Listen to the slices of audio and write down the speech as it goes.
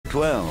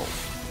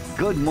12.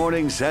 Good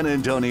Morning San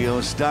Antonio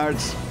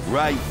starts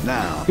right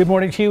now. Good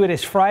morning to you. It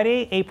is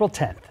Friday, April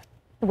 10th.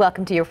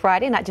 Welcome to your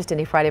Friday. Not just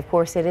any Friday, of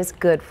course, it is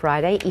Good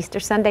Friday. Easter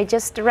Sunday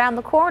just around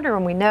the corner,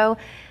 and we know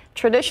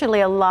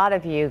traditionally a lot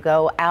of you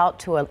go out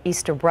to an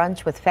Easter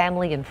brunch with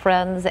family and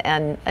friends,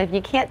 and if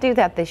you can't do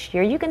that this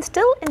year, you can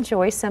still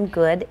enjoy some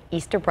good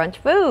Easter brunch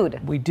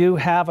food. We do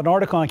have an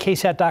article on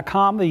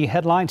KSAT.com. The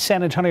headline,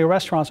 San Antonio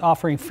restaurants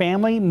offering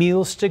family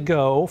meals to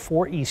go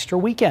for Easter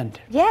weekend.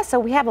 Yeah, so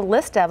we have a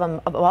list of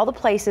them, of all the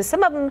places.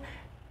 Some of them,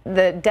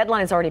 the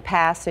deadline is already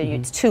passed, so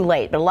it's too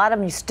late. But a lot of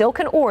them you still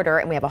can order,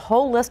 and we have a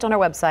whole list on our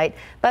website.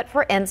 But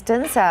for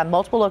instance,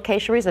 multiple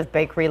locations of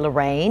Bakery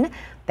Lorraine.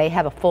 They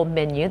have a full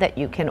menu that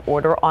you can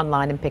order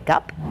online and pick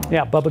up.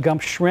 Yeah, Bubba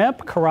Gump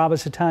Shrimp,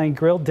 Carrabba's Italian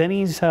Grill,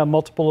 Denny's,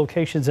 multiple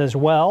locations as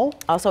well.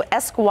 Also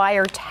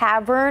Esquire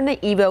Tavern,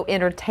 Evo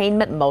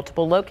Entertainment,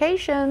 multiple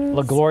locations.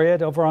 La Gloria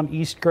over on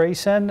East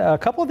Grayson. A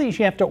couple of these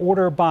you have to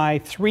order by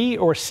 3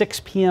 or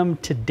 6 p.m.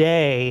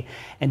 today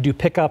and do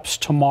pickups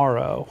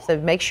tomorrow. So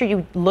make sure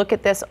you look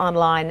at this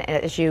online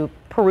as you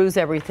peruse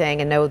everything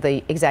and know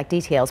the exact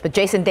details. But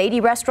Jason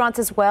Dady restaurants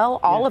as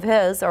well, all of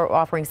his are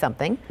offering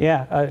something.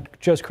 Yeah,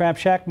 Joe's Crab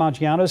Shack,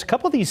 Maggiano's. A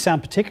couple of these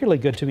sound particularly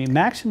good to me.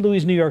 Max and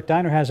Louie's New York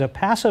Diner has a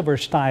Passover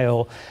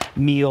style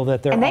meal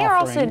that they're offering. And they are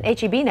also in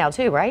HEB now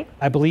too, right?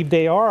 I believe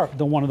they are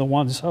one of the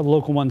ones,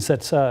 local ones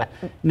that's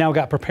now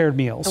got prepared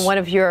meals. And one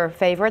of your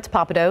favorites,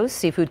 Papado's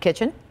Seafood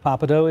Kitchen.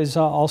 Papado is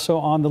also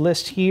on the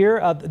list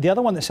here. The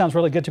other one that sounds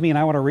really good to me, and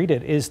I want to read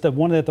it, is the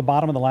one at the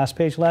bottom of the last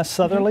page, Les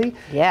Southerly.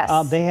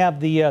 Yes. They have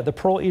the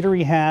Pearl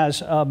Eatery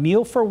has a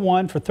meal for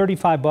one for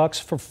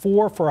 $35, for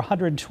four for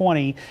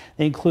 $120.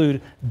 They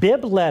include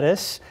bib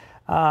lettuce,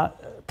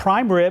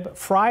 prime rib,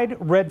 fried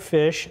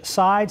redfish,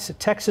 sides,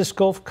 Texas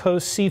Gulf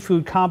Coast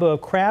seafood combo of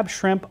crab,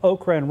 shrimp,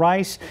 okra, and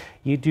rice.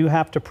 You do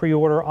have to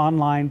pre-order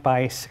online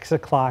by 6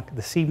 o'clock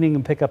this evening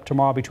and pick up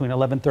tomorrow between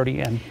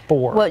 11:30 and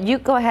 4. Well, you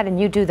go ahead and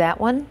you do that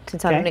one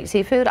since I don't eat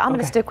seafood. I'm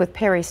going to stick with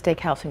Perry's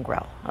Steakhouse and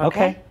Grill.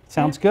 Okay.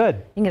 Sounds good.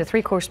 You can get a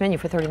 3-course menu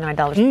for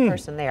 $39 per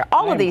person there.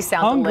 All of these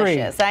sound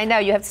delicious. I know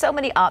you have so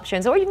many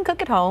options, or you can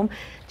cook at home.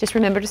 Just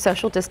remember to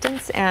social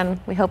distance, and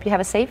we hope you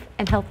have a safe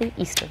and healthy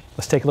Easter.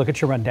 Let's take a look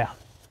at your rundown.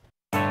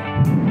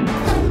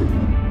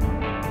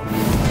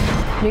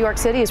 New York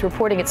City is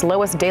reporting its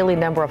lowest daily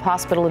number of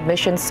hospital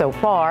admissions so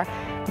far,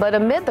 but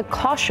amid the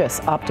cautious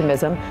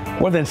optimism,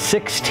 more than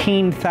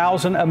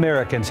 16,000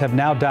 Americans have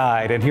now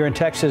died. And here in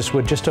Texas,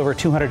 with just over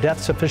 200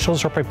 deaths,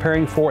 officials are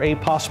preparing for a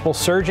possible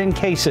surge in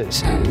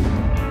cases.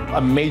 A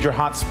major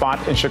hot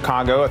spot in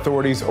Chicago.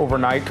 Authorities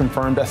overnight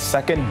confirmed a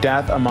second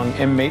death among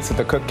inmates at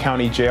the Cook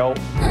County Jail.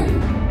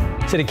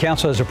 City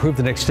Council has approved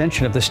an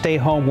extension of the Stay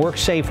Home, Work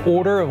Safe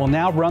order. It will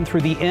now run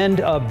through the end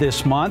of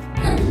this month.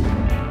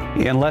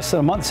 In less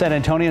than a month, San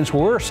Antonians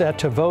were set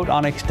to vote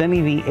on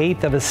extending the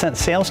 1/8 of a cent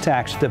sales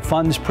tax that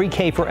funds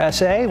pre-K for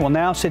SA. Well,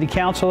 now City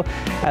Council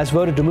has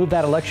voted to move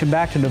that election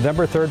back to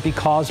November 3rd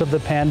because of the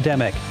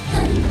pandemic.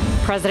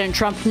 President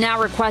Trump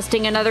now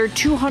requesting another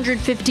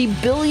 $250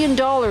 billion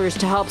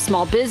to help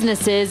small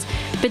businesses,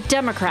 but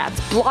Democrats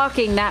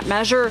blocking that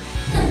measure.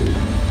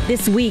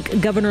 This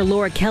week, Governor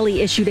Laura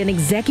Kelly issued an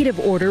executive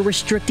order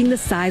restricting the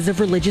size of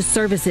religious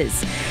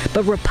services,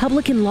 but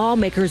Republican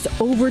lawmakers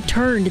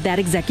overturned that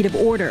executive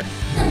order.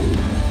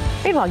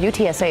 Meanwhile,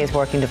 UTSA is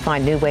working to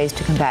find new ways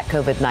to combat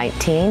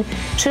COVID-19.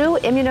 2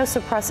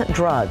 immunosuppressant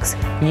drugs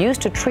used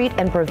to treat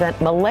and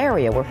prevent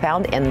malaria were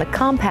found in the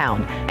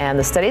compound, and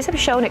the studies have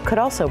shown it could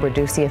also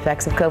reduce the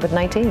effects of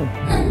COVID-19.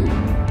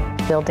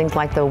 Buildings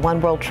like the One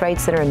World Trade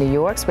Center in New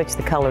York switched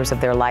the colors of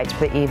their lights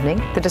for the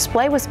evening. The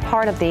display was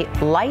part of the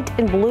Light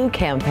in Blue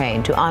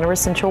campaign to honor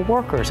essential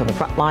workers on the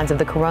front lines of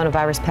the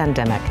coronavirus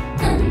pandemic.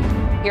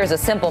 Here's a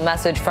simple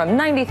message from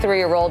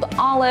 93-year-old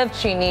Olive.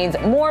 She needs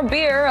more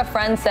beer. A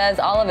friend says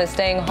Olive is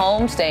staying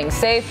home, staying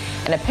safe,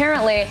 and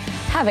apparently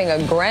having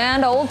a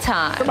grand old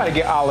time. Somebody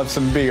get Olive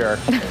some beer.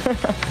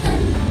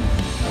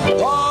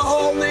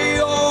 Only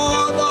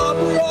all the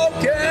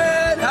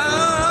broken,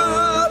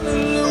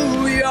 hallelujah.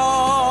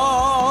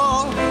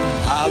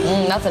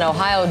 That's an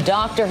Ohio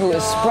doctor who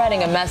is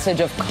spreading a message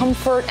of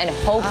comfort and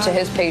hope to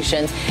his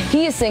patients.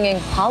 He is singing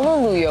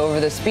hallelujah over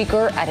the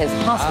speaker at his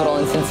hospital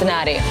in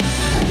Cincinnati.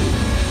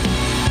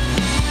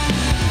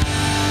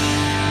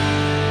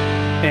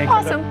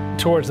 Awesome.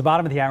 Towards the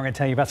bottom of the hour, I'm going to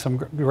tell you about some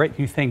great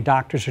new thing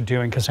doctors are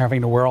doing because they're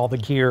having to wear all the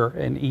gear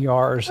in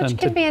ERs. Which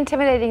can be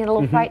intimidating and a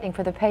little frightening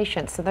for the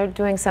patients. So they're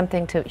doing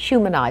something to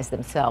humanize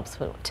themselves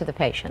to the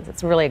patients.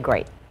 It's really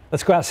great.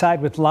 Let's go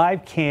outside with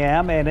live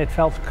cam, and it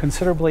felt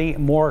considerably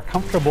more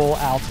comfortable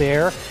out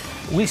there.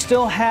 We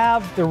still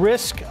have the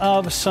risk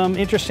of some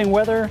interesting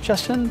weather,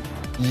 Justin?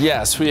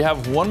 Yes, we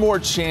have one more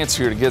chance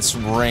here to get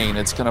some rain.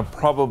 It's going to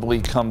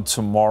probably come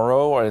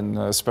tomorrow, and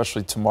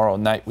especially tomorrow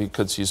night we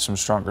could see some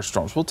stronger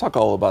storms. We'll talk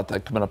all about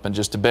that coming up in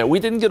just a bit.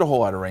 We didn't get a whole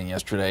lot of rain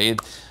yesterday.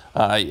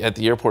 At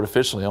the airport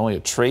officially, only a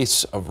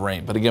trace of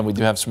rain. But again, we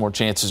do have some more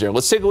chances here.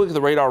 Let's take a look at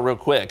the radar real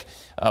quick.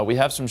 We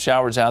have some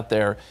showers out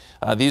there.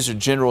 These are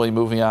generally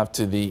moving off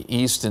to the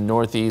east and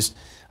northeast.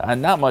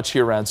 Not much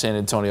here around San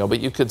Antonio, but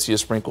you could see a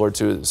sprinkle or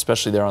two,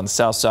 especially there on the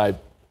south side.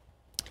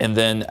 And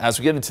then as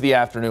we get into the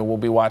afternoon, we'll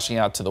be watching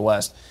out to the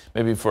west,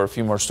 maybe for a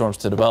few more storms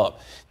to develop.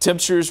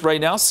 Temperatures right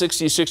now,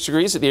 66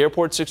 degrees at the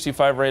airport,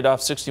 65 right off,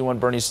 61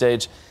 Bernie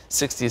Stage,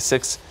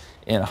 66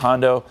 in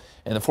Hondo.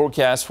 And the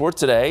forecast for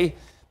today,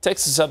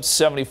 Texas up to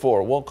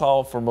 74. We'll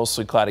call for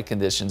mostly cloudy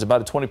conditions,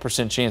 about a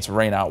 20% chance of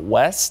rain out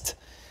west.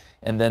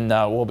 And then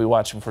we'll be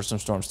watching for some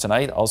storms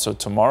tonight. Also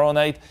tomorrow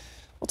night,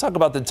 we'll talk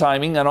about the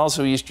timing and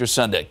also Easter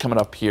Sunday coming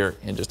up here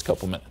in just a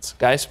couple minutes.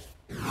 Guys.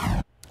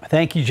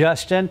 Thank you,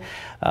 Justin.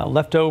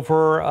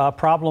 Leftover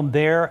problem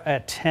there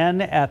at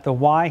 10 at the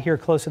Y here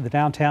close to the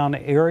downtown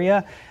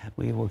area.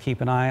 We will keep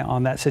an eye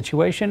on that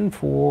situation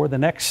for the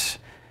next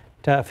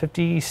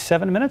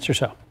 57 minutes or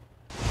so.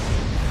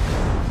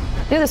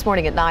 New this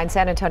morning at 9,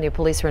 San Antonio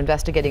police are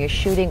investigating a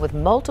shooting with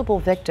multiple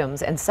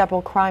victims and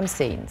several crime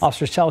scenes.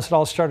 Officers tell us it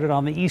all started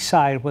on the east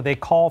side with a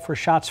call for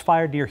shots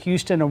fired near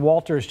Houston and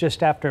Walters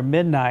just after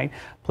midnight.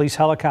 Police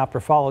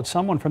helicopter followed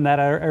someone from that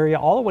area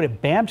all the way to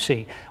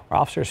BAMC, where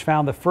officers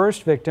found the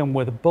first victim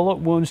with bullet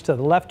wounds to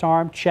the left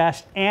arm,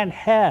 chest, and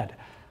head.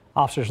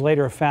 Officers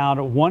later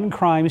found one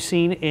crime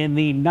scene in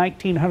the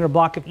 1900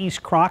 block of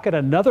East Crockett,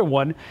 another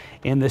one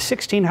in the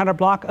 1600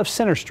 block of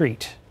Center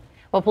Street.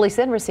 Well, police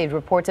then received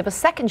reports of a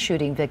second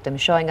shooting victim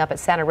showing up at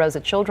Santa Rosa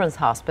Children's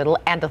Hospital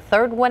and a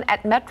third one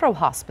at Metro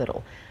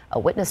Hospital. A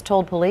witness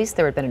told police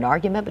there had been an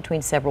argument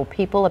between several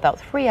people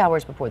about 3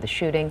 hours before the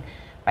shooting.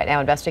 Right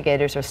now,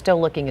 investigators are still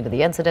looking into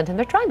the incident and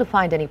they're trying to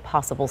find any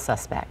possible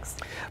suspects.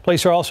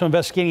 Police are also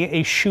investigating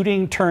a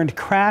shooting turned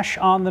crash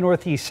on the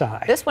northeast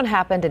side. This one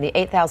happened in the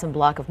 8000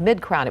 block of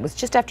Mid-Crown. It was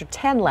just after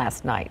 10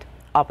 last night.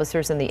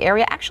 Officers in the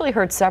area actually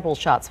heard several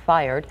shots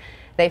fired.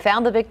 They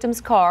found the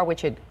victim's car,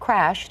 which had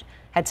crashed,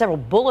 had several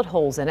bullet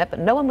holes in it, but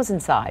no one was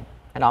inside.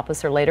 An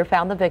officer later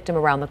found the victim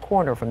around the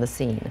corner from the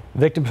scene. The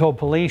victim told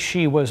police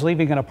she was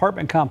leaving an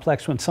apartment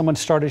complex when someone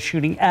started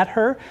shooting at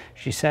her.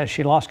 She says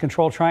she lost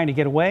control trying to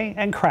get away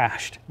and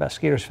crashed.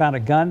 Investigators found a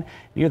gun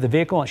near the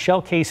vehicle and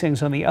shell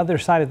casings on the other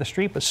side of the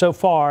street, but so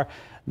far,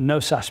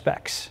 no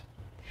suspects.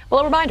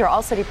 Well, a reminder,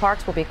 all city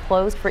parks will be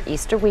closed for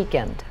Easter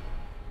weekend.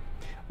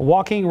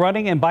 Walking,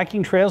 running, and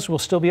biking trails will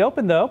still be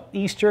open, though.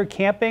 Easter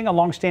camping, a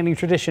long-standing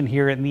tradition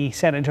here in the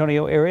San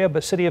Antonio area,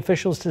 but city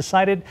officials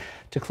decided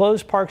to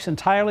close parks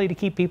entirely to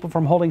keep people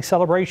from holding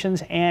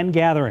celebrations and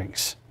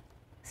gatherings.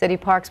 City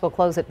parks will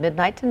close at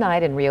midnight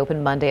tonight and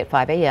reopen Monday at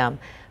 5 a.m.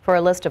 For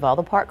a list of all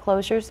the park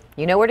closures,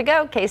 you know where to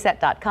go,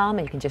 KSAT.com,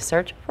 and you can just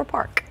search for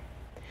park.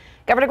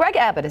 Governor Greg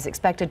Abbott is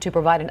expected to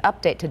provide an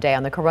update today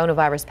on the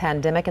coronavirus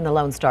pandemic in the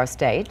Lone Star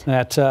State.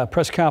 That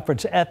press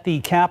conference at the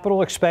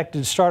Capitol expected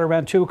to start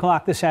around 2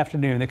 o'clock this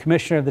afternoon. The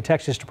commissioner of the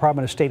Texas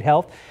Department of State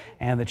Health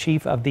and the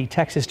chief of the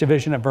Texas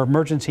Division of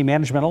Emergency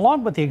Management,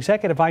 along with the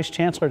executive vice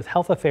chancellor of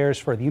Health Affairs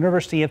for the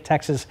University of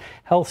Texas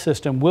Health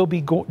System, will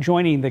be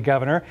joining the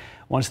governor.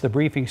 Once the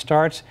briefing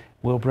starts,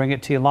 we'll bring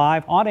it to you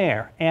live on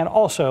air and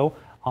also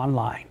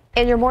online.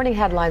 In your morning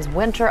headlines,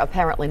 winter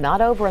apparently not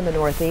over in the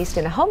Northeast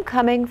and a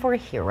homecoming for a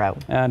hero.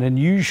 An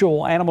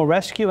unusual animal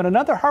rescue and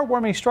another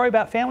heartwarming story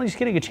about families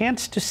getting a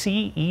chance to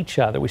see each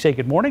other. We say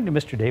good morning to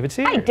Mr. David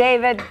Sears. Hi,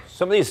 David.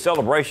 Some of these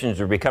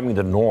celebrations are becoming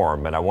the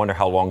norm, and I wonder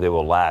how long they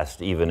will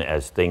last even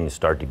as things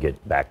start to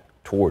get back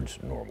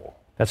towards normal.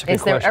 That's a good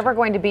question. Is there ever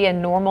going to be a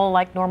normal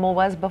like normal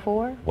was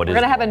before? We're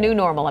going to have a new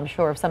normal, I'm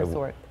sure, of some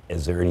sort.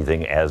 Is there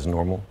anything as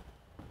normal?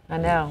 I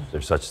know. Is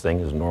there such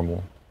thing as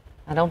normal?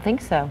 I don't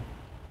think so.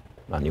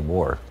 Not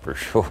anymore, for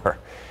sure.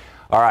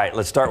 All right,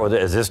 let's start with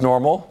it. Is this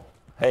normal?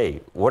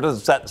 Hey, what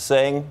is that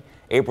saying?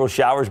 April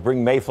showers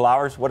bring May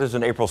flowers. What does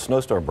an April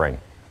snowstorm bring?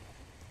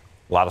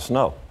 A lot of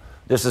snow.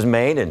 This is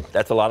Maine, and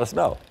that's a lot of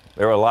snow.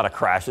 There were a lot of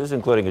crashes,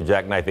 including a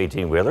jackknife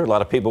 18-wheeler. A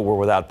lot of people were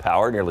without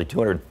power, nearly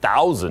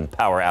 200,000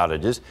 power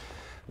outages.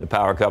 The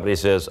power company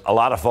says a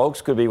lot of folks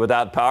could be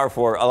without power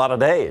for a lot of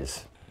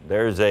days.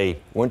 There's a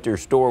winter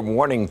storm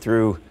warning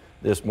through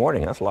this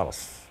morning. That's a lot of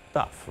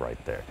stuff right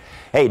there.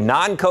 Hey,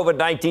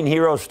 non-COVID-19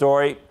 hero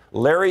story.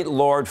 Larry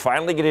Lord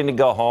finally getting to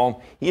go home.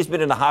 He's been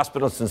in the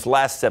hospital since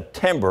last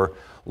September.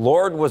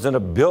 Lord was in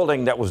a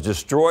building that was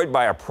destroyed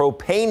by a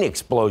propane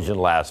explosion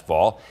last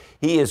fall.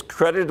 He is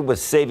credited with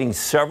saving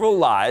several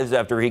lives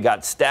after he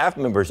got staff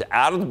members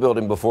out of the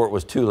building before it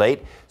was too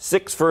late.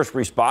 6 first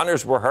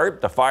responders were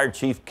hurt. The fire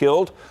chief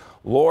killed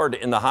Lord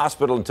in the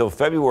hospital until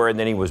February, and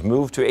then he was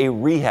moved to a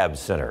rehab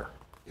center.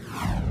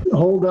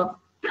 Hold up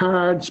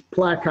cards,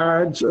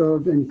 placards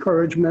of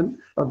encouragement,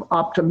 of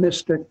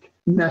optimistic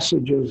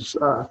messages.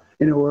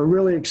 We're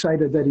really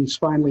excited that he's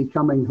finally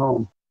coming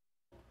home.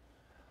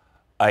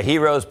 A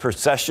hero's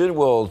procession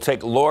will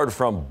take Lord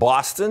from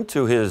Boston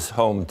to his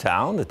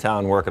hometown, the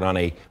town working on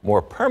a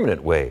more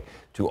permanent way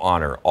to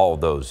honor all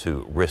those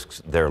who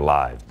risked their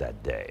lives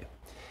that day.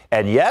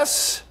 And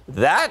yes,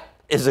 that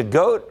is a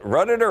goat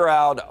running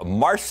around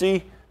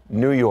Marcy,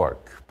 New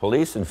York.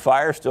 Police and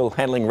fire still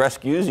handling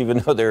rescues, even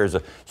though there is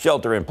a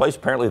shelter in place.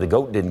 Apparently, the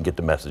goat didn't get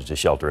the message to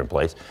shelter in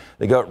place.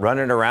 The goat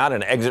running around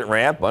an exit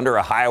ramp under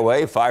a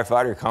highway.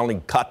 Firefighter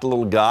finally caught the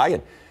little guy.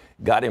 And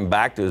got him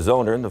back to his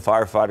owner, and the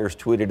firefighters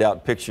tweeted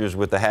out pictures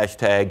with the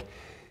hashtag,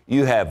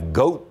 "You have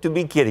goat to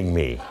be kidding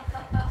me."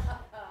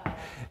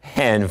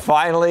 And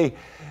finally,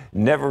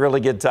 never really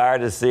get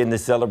tired of seeing the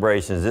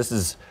celebrations. This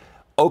is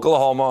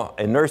Oklahoma,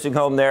 a nursing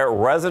home there.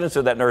 Residents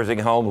of that nursing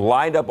home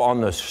lined up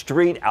on the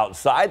street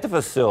outside the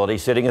facility,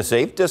 sitting a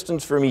safe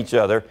distance from each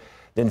other.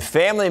 Then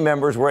family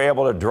members were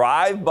able to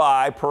drive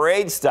by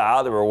parade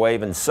style. They were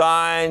waving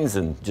signs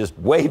and just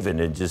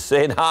waving and just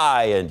saying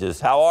hi and just,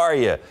 how are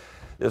you?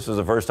 This was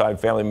the first time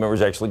family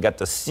members actually got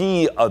to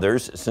see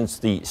others since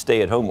the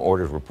stay-at-home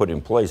orders were put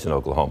in place in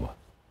Oklahoma.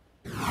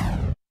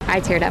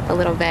 I teared up a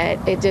little bit.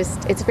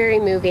 It's very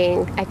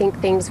moving. I think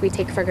things we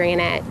take for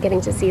granted,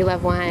 getting to see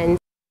loved ones.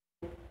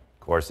 Of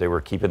course, they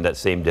were keeping that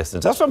same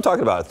distance. That's what I'm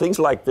talking about. Things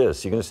like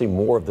this. You're going to see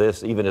more of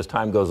this even as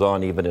time goes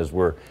on, even as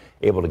we're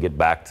able to get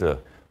back to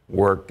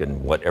work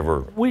and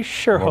whatever. We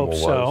sure hope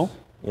so.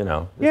 You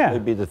know, this may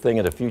be the thing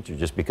of the future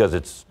just because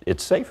it's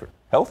safer,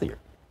 healthier.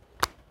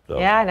 So,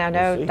 yeah, and I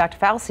know Dr.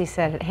 Fauci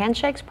said that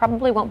handshakes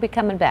probably won't be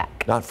coming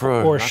back. Not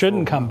for or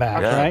shouldn't come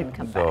back, right?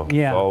 So,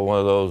 one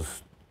of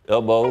those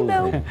elbows.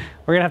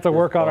 We're gonna have to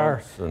work on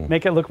our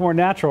make it look more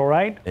natural,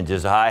 right? And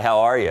just hi, how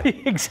are you?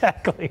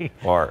 Exactly.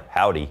 Or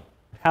howdy.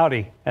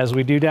 Howdy, as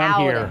we do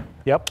down here.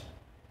 Yep.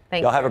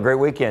 Y'all have a great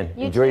weekend.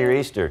 Enjoy your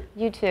Easter.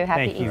 You too.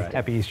 Happy Easter.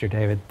 Happy Easter,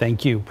 David.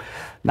 Thank you.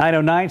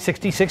 9:09,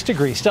 66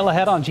 degrees. Still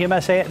ahead on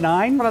GMSA at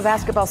 9. From a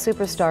basketball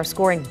superstar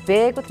scoring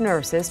big with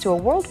nurses to a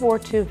World War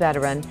II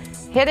veteran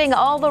hitting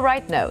all the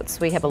right notes,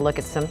 we have a look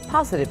at some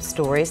positive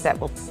stories that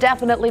will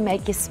definitely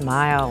make you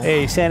smile.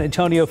 A San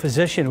Antonio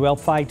physician will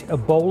fight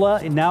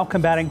Ebola and now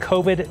combating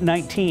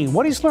COVID-19.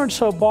 What he's learned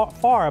so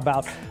far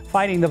about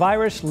fighting the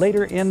virus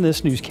later in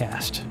this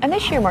newscast. And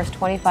this year marks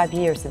 25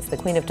 years since the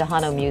Queen of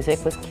Tejano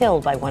music was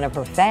killed by one of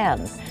her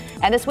fans.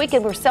 And this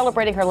weekend we're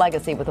celebrating her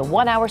legacy with a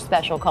one-hour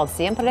special called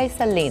Siempre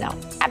Selena.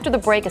 After the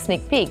break, a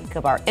sneak peek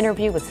of our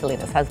interview with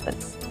Selena's husband.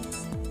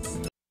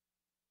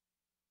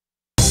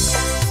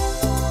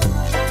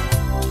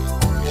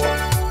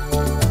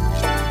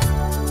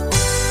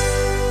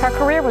 Her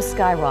career was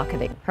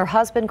skyrocketing. Her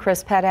husband,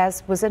 Chris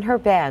Perez, was in her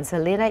band,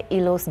 Selena y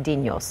los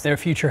Dinos. Their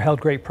future held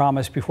great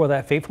promise before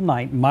that fateful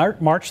night, March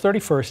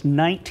 31st,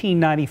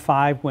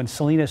 1995, when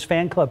Selena's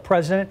fan club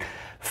president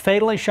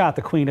fatally shot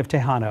the Queen of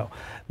Tejano.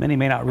 Many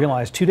may not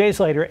realize 2 days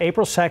later,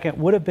 April 2nd,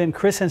 would have been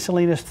Chris and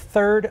Selena's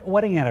third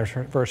wedding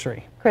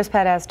anniversary. Chris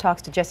Perez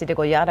talks to Jesse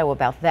Degollado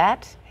about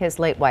that, his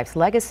late wife's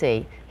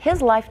legacy,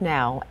 his life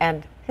now,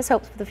 and his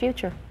hopes for the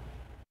future.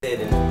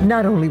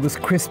 Not only was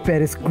Chris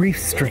Perez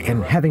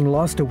grief-stricken, having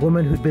lost a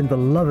woman who'd been the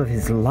love of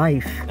his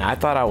life. I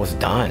thought I was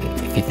done.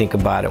 If you think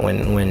about it,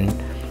 when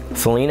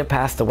Selena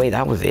passed away,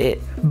 that was it.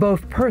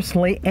 Both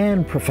personally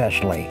and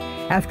professionally.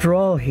 After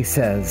all, he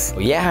says,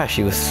 yeah,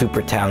 she was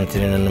super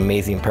talented and an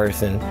amazing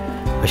person,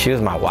 but she was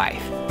my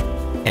wife.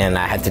 And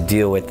I had to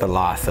deal with the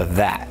loss of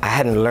that. I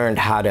hadn't learned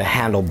how to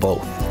handle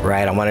both,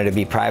 right? I wanted to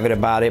be private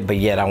about it, but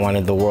yet I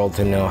wanted the world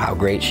to know how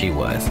great she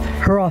was.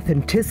 Her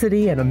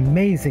authenticity and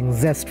amazing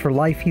zest for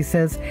life, he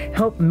says,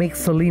 helped make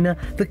Selena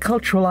the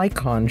cultural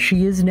icon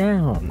she is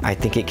now. I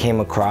think it came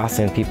across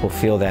and people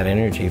feel that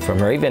energy from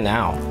her even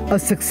now. A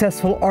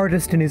successful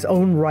artist in his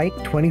own right,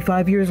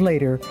 25 years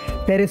later,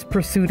 Perez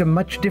pursued a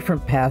much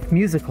different path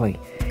musically.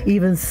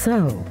 Even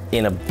so,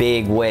 in a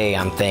big way,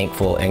 I'm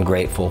thankful and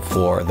grateful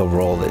for the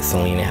role that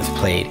Selena has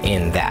played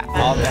in that.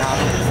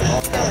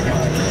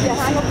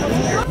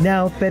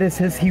 Now, Perez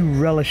says he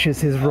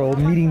relishes his role,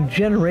 meeting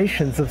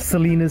generations of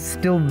Selena's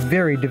still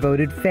very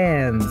devoted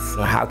fans.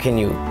 How can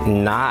you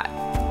not,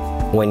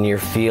 when you're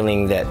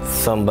feeling that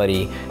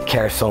somebody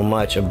cares so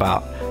much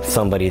about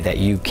somebody that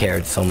you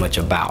cared so much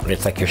about?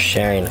 It's like you're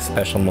sharing a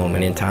special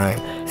moment in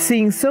time.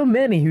 Seeing so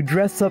many who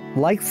dress up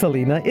like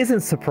Selena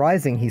isn't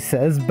surprising, he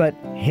says, but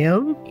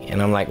him?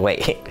 And I'm like,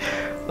 wait,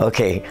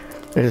 okay,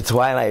 there's a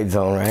Twilight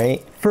Zone,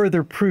 right?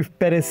 Further proof,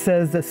 Perez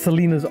says, that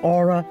Selena's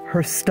aura,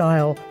 her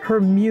style, her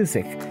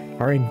music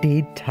are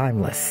indeed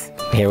timeless.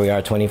 Here we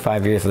are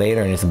 25 years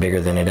later, and it's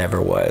bigger than it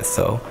ever was.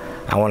 So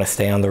I want to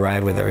stay on the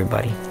ride with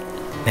everybody.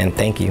 And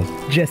thank you.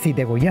 Jesse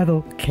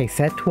Degollado,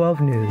 KSAT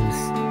 12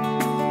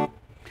 News.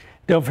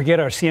 Don't forget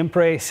our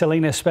Siempre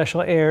Selena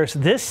special airs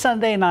this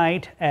Sunday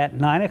night at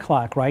 9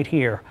 o'clock right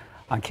here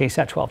on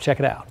KSAT 12. Check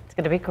it out. It's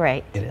going to be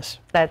great. It is.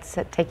 Let's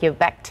take you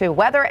back to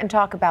weather and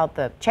talk about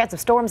the chance of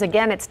storms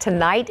again. It's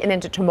tonight and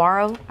into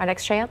tomorrow, our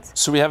next chance.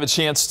 So we have a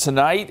chance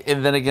tonight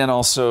and then again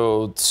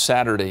also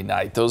Saturday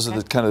night. Those are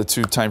the kind of the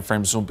two time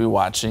frames we'll be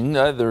watching.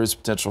 There is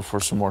potential for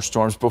some more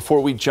storms.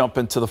 Before we jump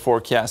into the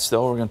forecast,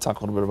 though, we're going to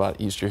talk a little bit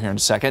about Easter here in a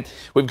second.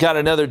 We've got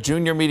another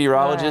junior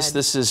meteorologist.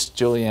 This is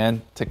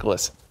Julianne. Take a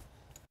listen.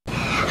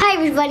 Hi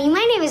everybody,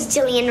 my name is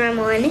Jillian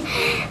Ramon.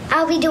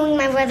 I'll be doing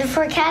my weather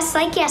forecast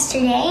like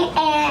yesterday,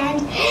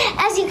 and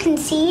as you can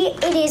see,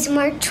 it is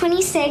March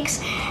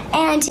 26th,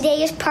 and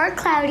today is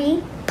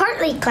partly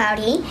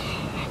cloudy,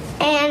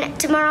 and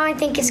tomorrow I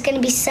think it's going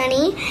to be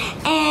sunny,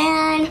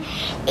 and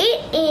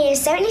it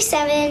is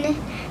 77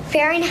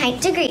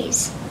 Fahrenheit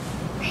degrees.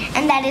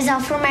 And that is all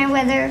for my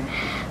weather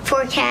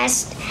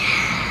forecast.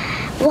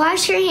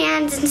 Wash your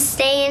hands and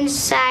stay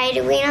inside.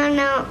 We don't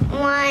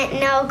want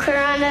no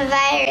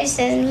coronavirus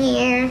in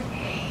here.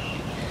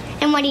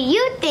 And what do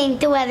you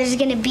think the weather's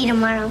gonna be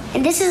tomorrow?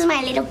 And this is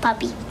my little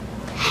puppy.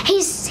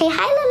 Hey, say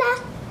hi,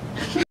 Lola.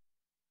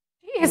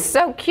 She is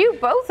so cute,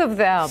 both of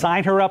them.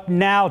 Sign her up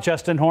now,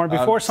 Justin Horn,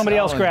 before somebody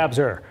else grabs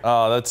her.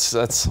 Oh, that's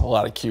a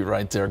lot of cute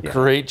right there. Yeah.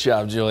 Great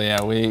job,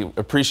 Julianne. We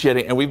appreciate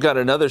it. And we've got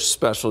another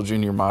special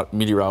junior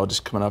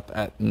meteorologist coming up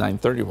at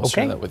 9:30. We'll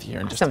share that with you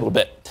here in just a little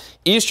bit.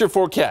 Easter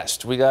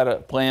forecast. We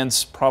got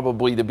plans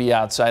probably to be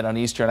outside on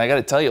Easter, and I got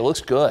to tell you, it looks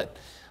good.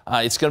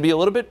 It's going to be a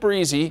little bit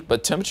breezy,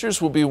 but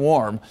temperatures will be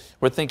warm.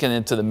 We're thinking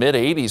into the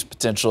mid-80s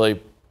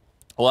potentially.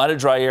 A lot of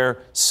dry air,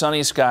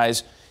 sunny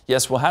skies.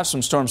 Yes, we'll have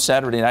some storms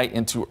Saturday night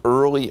into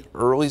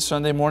early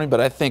Sunday morning, but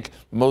I think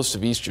most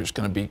of Easter is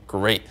going to be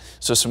great.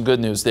 So some good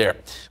news there.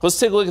 Let's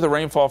take a look at the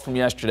rainfall from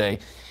yesterday.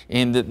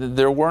 And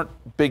there weren't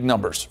big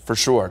numbers for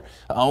sure.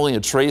 Only a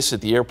trace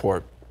at the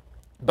airport.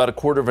 About a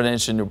quarter of an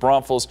inch in New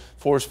Braunfels.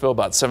 Forestville,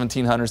 about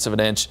 0.17 of an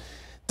inch.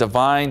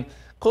 Devine,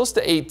 close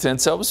to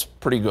 0.8. That was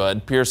pretty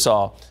good.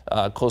 Pearsall,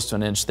 close to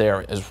an inch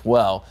there as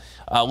well.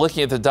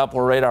 Looking at the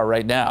Doppler radar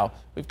right now,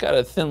 we've got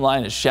a thin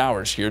line of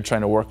showers here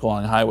trying to work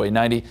along Highway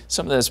 90.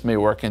 Some of this may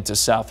work into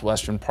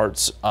southwestern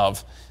parts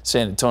of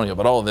San Antonio,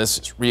 but all of this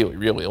is really,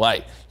 really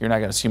light. You're not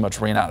going to see much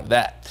rain out of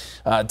that.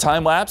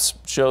 Time lapse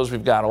shows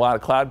we've got a lot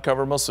of cloud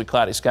cover, mostly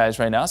cloudy skies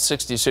right now.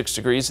 66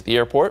 degrees at the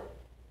airport.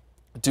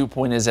 Dew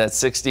point is at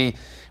 60.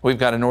 We've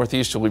got a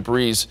northeasterly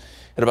breeze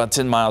at about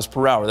 10 miles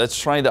per hour. That's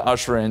trying to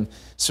usher in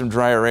some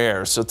drier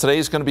air. So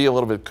today's going to be a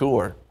little bit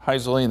cooler.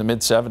 Highs only in the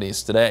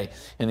mid-70s today.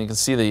 And you can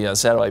see the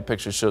satellite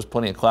picture shows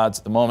plenty of clouds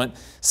at the moment.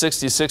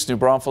 66 New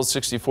Braunfels,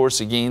 64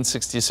 Seguin,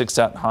 66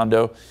 out in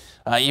Hondo.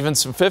 Even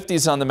some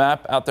 50s on the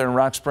map out there in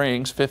Rock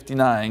Springs,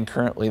 59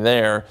 currently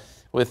there,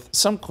 with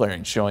some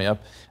clearing showing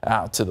up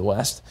out to the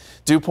west.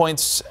 Dew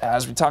points,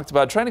 as we talked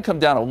about, trying to come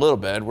down a little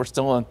bit. We're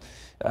still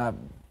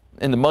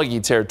in the muggy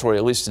territory,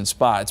 at least in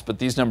spots, but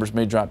these numbers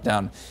may drop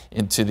down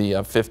into the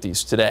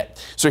 50s today.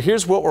 So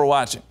here's what we're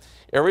watching.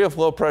 Area of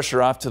low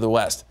pressure off to the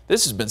west.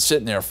 This has been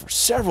sitting there for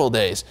several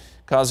days,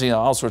 causing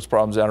all sorts of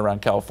problems out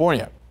around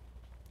California.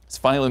 It's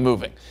finally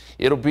moving.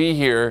 It'll be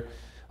here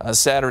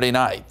Saturday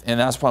night, and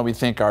that's why we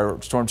think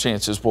our storm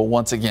chances will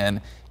once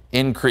again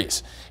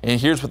increase. And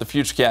here's what the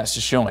futurecast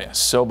is showing us.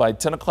 So by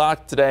 10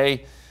 o'clock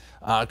today,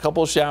 a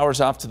couple of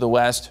showers off to the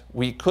west.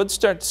 We could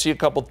start to see a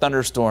couple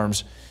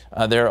thunderstorms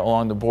there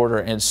along the border,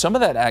 and some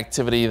of that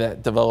activity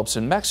that develops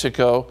in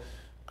Mexico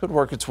could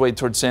work its way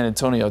towards San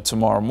Antonio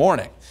tomorrow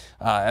morning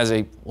as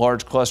a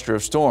large cluster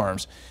of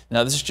storms.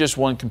 Now, this is just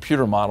one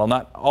computer model.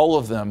 Not all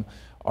of them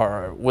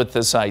are with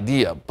this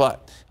idea,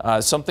 but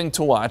something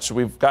to watch.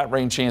 We've got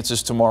rain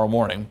chances tomorrow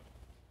morning.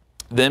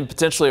 Then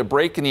potentially a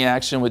break in the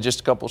action with just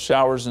a couple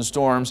showers and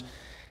storms.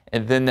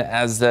 And then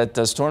as that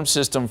storm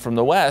system from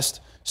the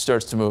west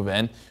starts to move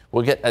in,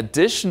 we'll get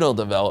additional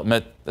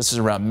development. This is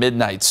around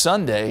midnight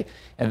Sunday,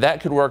 and that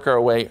could work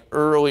our way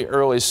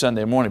early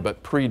Sunday morning,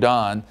 but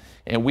pre-dawn.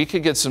 And we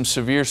could get some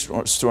severe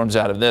storms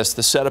out of this.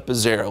 The setup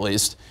is there, at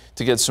least,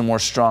 to get some more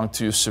strong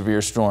to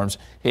severe storms,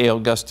 hail,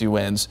 gusty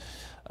winds,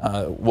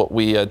 what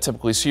we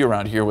typically see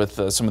around here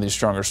with some of these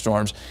stronger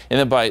storms. And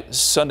then by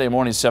Sunday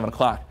morning, 7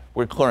 o'clock,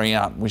 we're clearing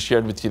out. We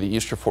shared with you the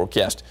Easter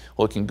forecast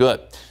looking good.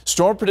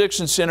 Storm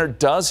Prediction Center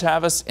does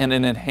have us in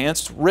an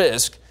enhanced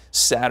risk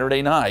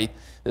Saturday night.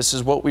 This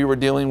is what we were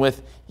dealing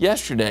with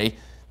yesterday.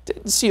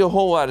 Didn't see a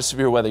whole lot of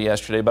severe weather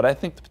yesterday, but I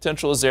think the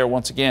potential is there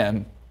once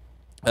again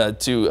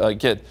to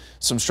get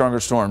some stronger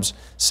storms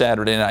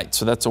Saturday night.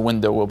 So that's a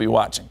window we'll be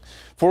watching.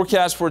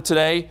 Forecast for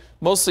today,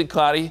 mostly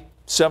cloudy,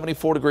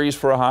 74 degrees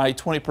for a high,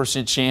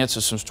 20% chance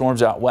of some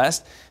storms out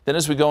west. Then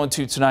as we go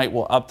into tonight,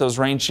 we'll up those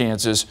rain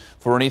chances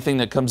for anything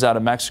that comes out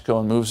of Mexico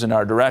and moves in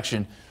our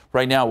direction.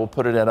 Right now, we'll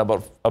put it at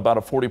about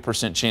a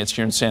 40% chance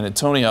here in San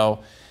Antonio.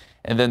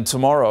 And then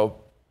tomorrow,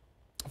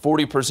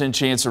 40%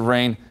 chance of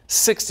rain,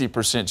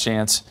 60%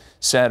 chance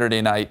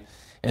Saturday night,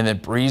 and then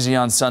breezy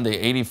on Sunday,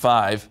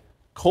 85.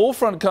 Cold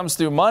front comes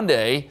through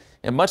Monday,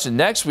 and much of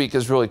next week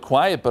is really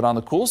quiet, but on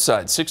the cool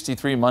side,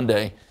 63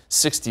 Monday,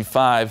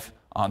 65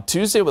 on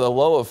Tuesday with a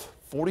low of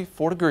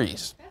 44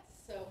 degrees.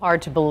 That's so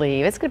hard to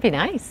believe. It's going to be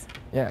nice.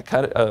 Yeah,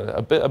 kind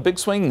of a big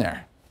swing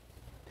there.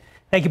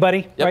 Thank you,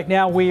 buddy. Yep. Right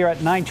now we are at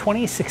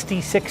 9:20,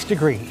 66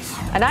 degrees.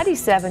 A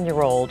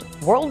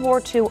 97-year-old World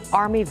War II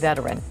Army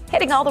veteran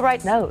hitting all the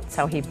right notes,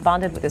 how he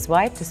bonded with his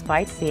wife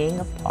despite being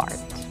apart.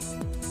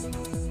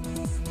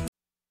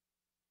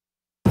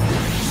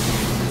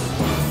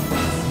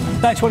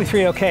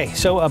 $9:23, okay.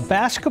 So a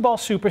basketball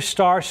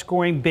superstar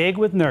scoring big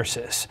with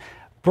nurses.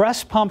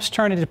 Breast pumps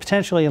turn into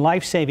potentially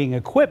life-saving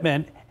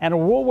equipment, and a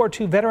World War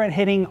II veteran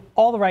hitting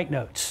all the right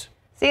notes.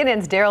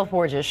 CNN's Daryl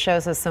Forges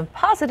shows us some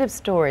positive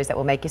stories that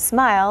will make you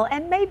smile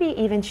and maybe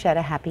even shed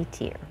a happy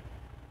tear.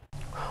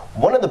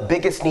 One of the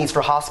biggest needs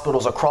for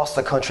hospitals across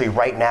the country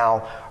right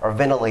now are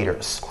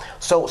ventilators.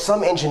 So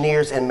some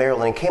engineers in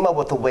Maryland came up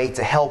with a way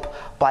to help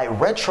by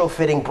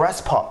retrofitting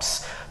breast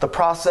pumps. The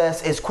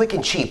process is quick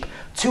and cheap,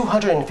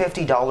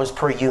 $250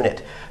 per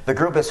unit. The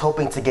group is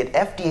hoping to get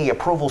FDA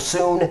approval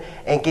soon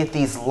and get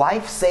these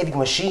life-saving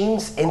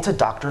machines into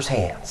doctors'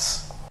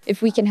 hands.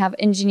 If we can have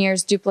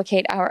engineers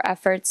duplicate our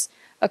efforts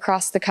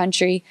across the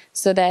country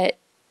so that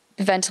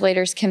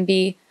ventilators can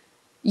be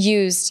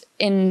used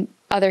in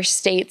other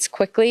states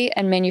quickly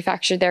and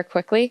manufactured there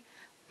quickly,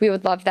 we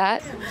would love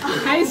that.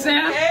 Hey,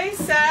 Seth. Hey,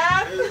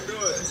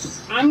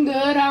 Seth. I'm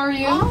good. How are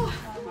you?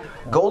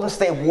 Golden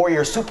State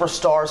Warrior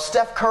superstar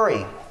Steph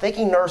Curry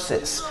thanking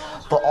nurses.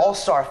 The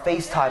All-Star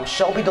FaceTime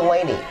Shelby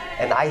Delaney,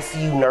 an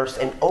ICU nurse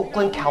in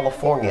Oakland,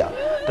 California.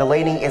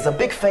 Delaney is a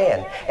big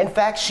fan. In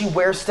fact, she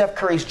wears Steph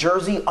Curry's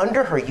jersey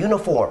under her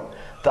uniform.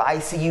 The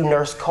ICU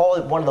nurse called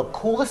it one of the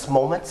coolest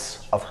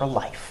moments of her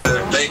life.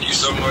 Thank you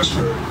so much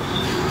for,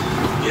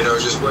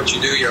 just what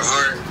you do, your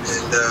heart,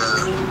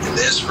 and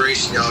the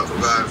inspiration y'all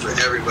provide for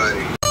everybody.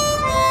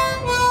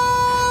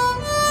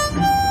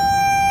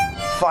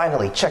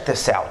 Finally, check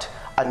this out.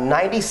 A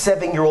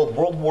 97-year-old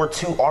World War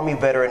II Army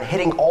veteran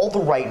hitting all the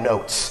right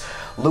notes.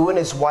 Lou and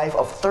his wife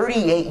of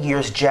 38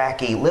 years,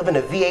 Jackie, live in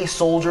a VA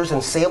soldiers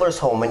and sailors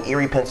home in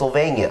Erie,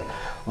 Pennsylvania.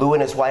 Lou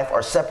and his wife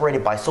are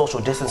separated by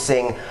social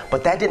distancing,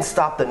 but that didn't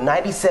stop the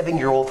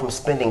 97-year-old from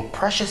spending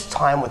precious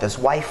time with his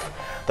wife.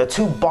 The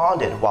two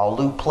bonded while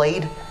Lou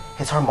played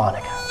his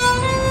harmonica.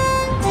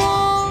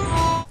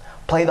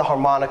 Play the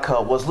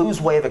harmonica was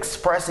Lou's way of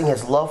expressing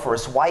his love for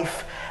his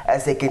wife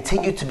as they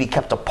continued to be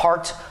kept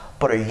apart,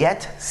 but are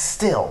yet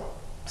still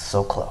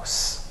so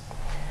close.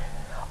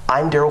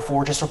 I'm Daryl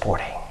Forges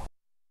reporting.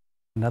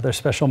 Another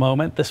special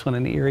moment, this one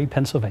in Erie,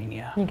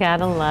 Pennsylvania. You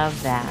gotta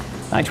love that.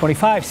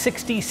 925,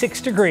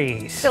 66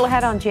 degrees. Still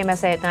ahead on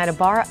GMSA at night, a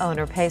bar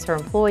owner pays her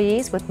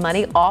employees with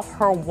money off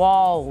her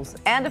walls.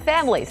 And a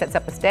family sets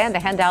up a stand to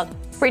hand out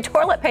free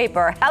toilet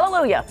paper.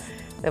 Hallelujah.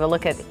 We have a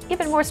look at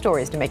even more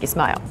stories to make you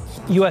smile.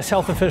 U.S.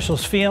 health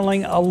officials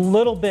feeling a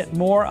little bit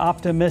more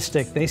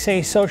optimistic. They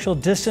say social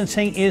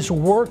distancing is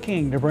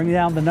working to bring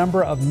down the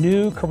number of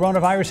new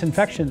coronavirus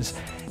infections.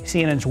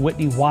 CNN's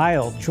Whitney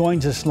Wild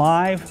joins us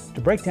live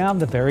to break down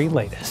the very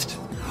latest.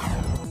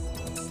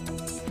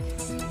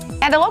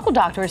 And a local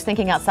doctor is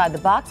thinking outside the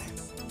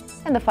box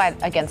in the fight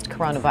against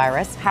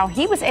coronavirus, how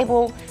he was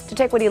able to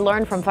take what he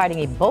learned from fighting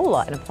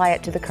Ebola and apply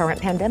it to the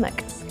current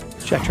pandemic.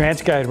 Check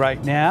TransGuide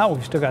right now.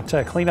 We've still got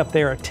cleanup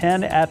there at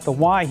 10 at the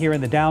Y here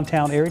in the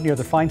downtown area near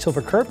the Fine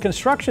Silver Curve.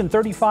 Construction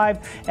 35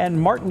 and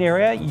Martin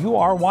area. You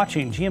are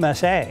watching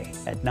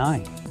GMSA at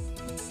 9.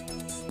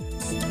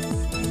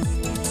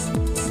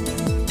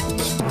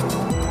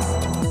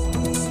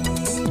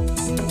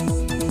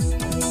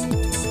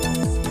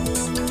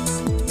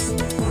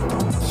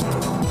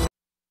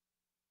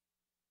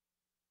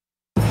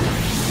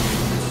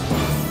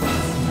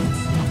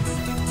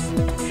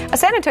 A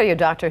San Antonio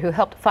doctor who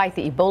helped fight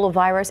the Ebola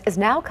virus is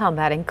now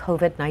combating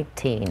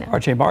COVID-19.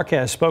 RJ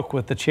Marquez spoke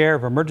with the chair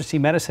of emergency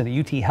medicine at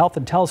UT Health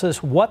and tells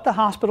us what the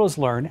hospitals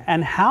learned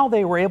and how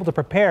they were able to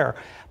prepare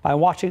by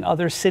watching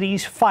other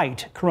cities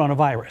fight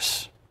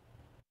coronavirus.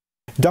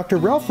 Dr.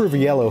 Ralph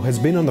Riviello has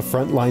been on the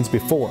front lines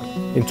before.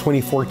 In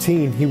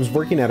 2014, he was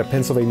working at a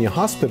Pennsylvania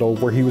hospital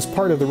where he was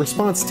part of the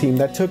response team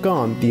that took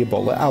on the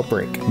Ebola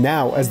outbreak.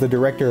 Now, as the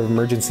director of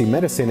emergency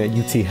medicine at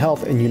UT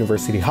Health and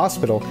University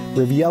Hospital,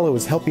 Riviello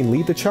is helping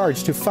lead the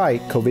charge to fight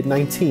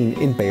COVID-19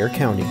 in Bexar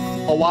County.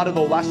 A lot of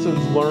the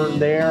lessons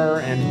learned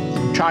there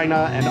and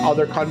China and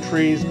other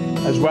countries,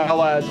 as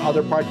well as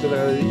other parts of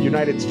the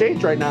United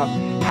States right now,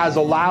 has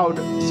allowed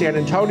San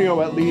Antonio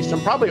at least,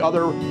 and probably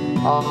other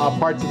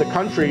parts of the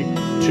country,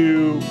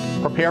 to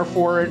prepare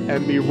for it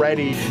and be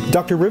ready.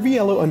 Dr.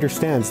 Riviello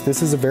understands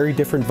this is a very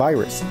different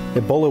virus.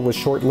 Ebola was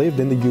short-lived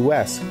in the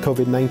U.S.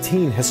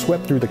 COVID-19 has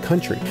swept through the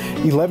country.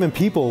 11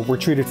 people were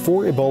treated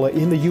for Ebola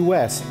in the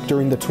U.S.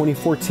 during the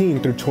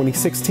 2014 through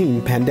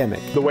 2016 pandemic.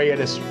 The way it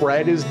is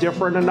spread is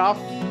different enough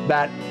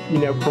that,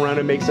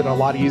 Corona makes it a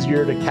lot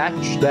easier to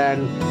catch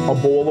than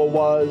Ebola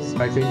was.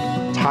 I think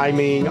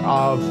timing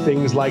of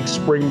things like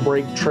spring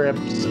break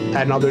trips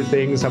and other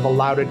things have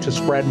allowed it to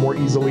spread more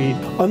easily.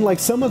 Unlike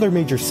some other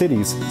major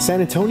cities,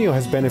 San Antonio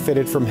has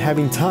benefited from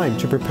having time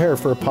to prepare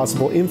for a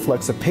possible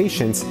influx of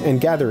patients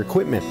and gather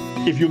equipment.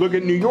 If you look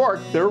at New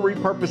York, they're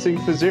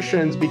repurposing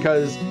physicians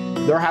because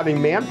they're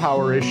having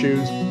manpower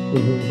issues.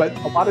 But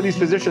a lot of these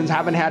physicians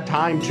haven't had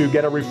time to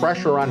get a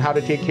refresher on how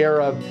to take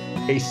care of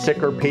a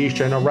sicker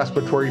patient, a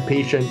respiratory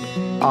patient,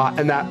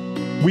 and that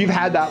we've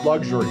had that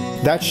luxury.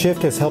 That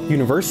shift has helped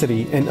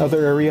university and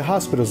other area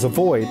hospitals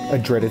avoid a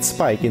dreaded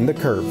spike in the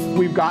curve.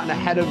 We've gotten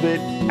ahead of it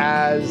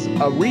as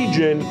a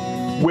region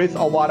with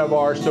a lot of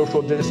our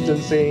social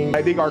distancing.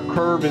 I think our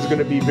curve is going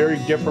to be very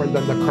different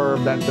than the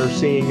curve that they're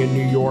seeing in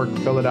New York,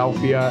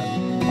 Philadelphia,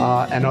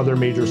 and other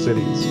major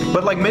cities.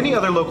 But like many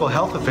other local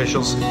health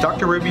officials,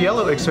 Dr.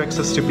 Riviello expects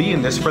us to be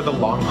in this for the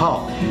long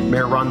haul.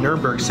 Mayor Ron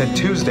Nirenberg said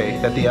Tuesday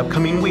that the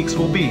upcoming weeks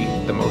will be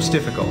the most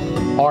difficult.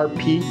 Our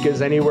peak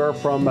is anywhere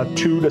from a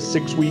 2 to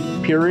 6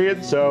 week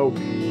period. So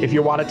if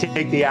you want to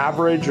take the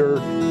average or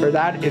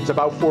that, it's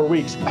about 4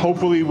 weeks.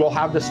 Hopefully we'll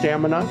have the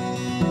stamina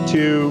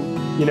to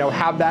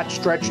have that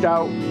stretched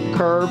out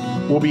curve.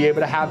 We'll be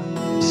able to have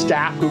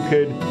staff who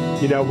could,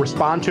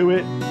 respond to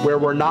it, where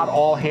we're not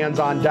all hands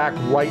on deck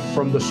right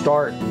from the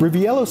start.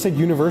 Riviello said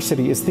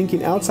university is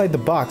thinking outside the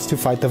box to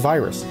fight the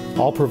virus.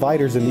 All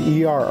providers in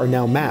the ER are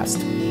now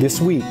masked. This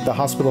week, the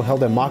hospital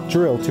held a mock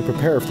drill to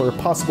prepare for a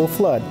possible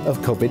flood of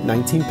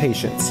COVID-19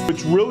 patients.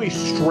 It's really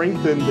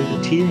strengthened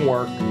the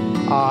teamwork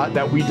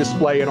that we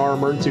display in our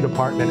emergency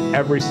department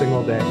every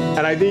single day.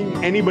 And I think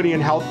anybody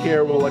in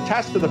healthcare will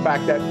attest to the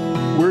fact that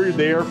we're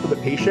there for the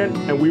patient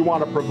and we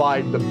want to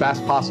provide the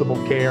best possible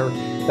care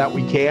that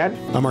we can.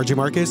 I'm RJ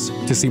Marcus.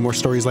 To see more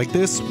stories like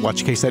this,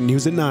 watch KSAT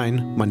News at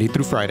 9, Monday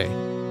through Friday.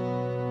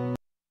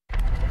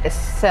 It's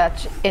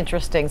such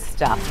interesting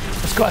stuff.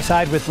 Let's go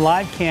outside with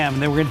live cam,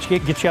 and then we're going to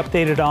get you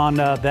updated on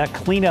that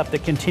cleanup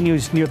that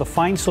continues near the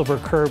Fine Silver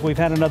curve. We've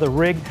had another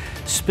rig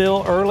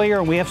spill earlier,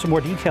 and we have some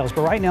more details.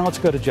 But right now, let's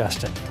go to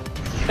Justin.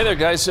 Hey there,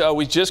 guys.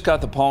 We just got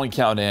the pollen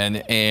count in,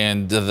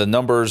 and the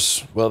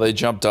numbers, well, they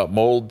jumped up.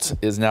 Mold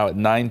is now at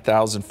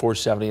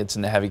 9,470. It's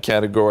in the heavy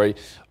category.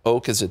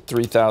 Oak is at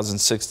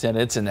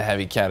 3,610. It's in the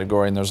heavy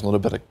category, and there's a little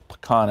bit of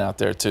pecan out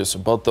there, too. So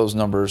both those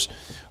numbers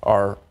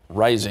are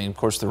rising. Of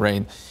course, the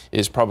rain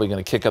is probably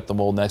going to kick up the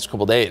mold next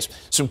couple days.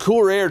 Some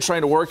cooler air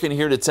trying to work in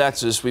here to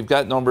Texas. We've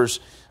got numbers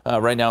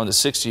right now in the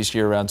 60s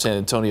here around San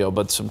Antonio,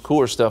 but some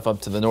cooler stuff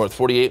up to the north.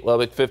 48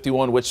 Lubbock,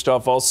 51 Wichita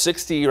Falls,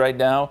 60 right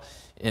now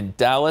in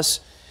Dallas.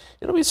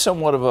 It'll be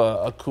somewhat of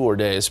a cooler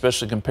day,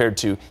 especially compared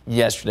to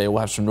yesterday. We'll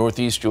have some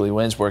northeasterly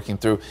winds working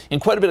through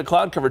and quite a bit of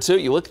cloud cover, too.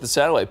 You look at the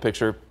satellite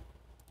picture,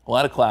 a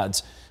lot of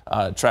clouds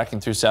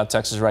tracking through South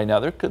Texas right now.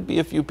 There could be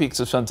a few peaks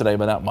of sun today,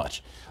 but not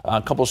much.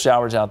 A couple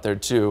showers out there,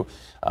 too.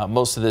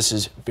 Most of this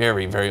is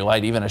very, very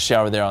light. Even a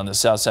shower there on the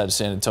south side of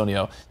San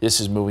Antonio.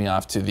 This is moving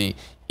off to the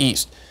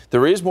east.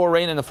 There is more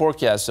rain in the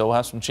forecast, so we'll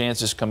have some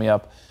chances coming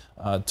up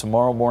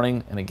tomorrow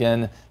morning and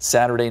again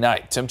Saturday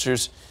night.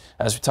 Temperatures,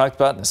 as we talked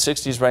about, in the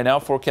 60s right now.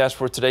 Forecast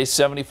for today,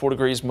 74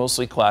 degrees,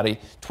 mostly cloudy,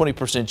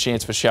 20%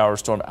 chance of a shower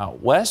storm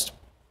out west.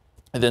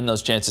 And then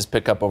those chances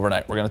pick up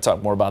overnight. We're going to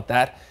talk more about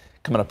that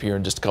coming up here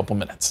in just a couple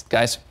minutes.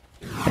 Guys.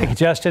 Thank you,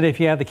 Justin. If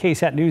you have the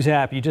KSAT News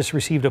app, you just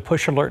received a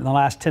push alert in the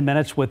last 10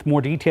 minutes with more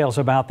details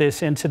about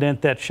this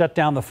incident that shut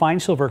down the Fine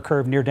Silver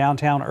curve near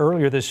downtown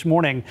earlier this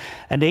morning.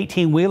 An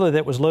 18-wheeler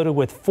that was loaded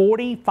with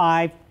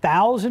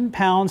 45,000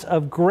 pounds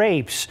of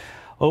grapes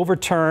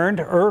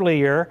overturned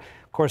earlier.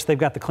 Of course, they've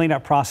got the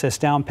cleanup process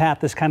down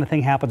pat. This kind of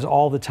thing happens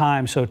all the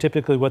time. So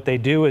typically what they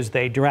do is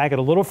they drag it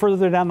a little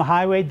further down the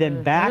highway,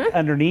 then back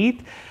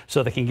underneath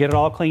so they can get it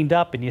all cleaned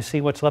up. And you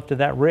see what's left of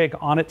that rig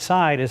on its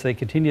side as they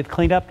continue to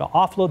clean up to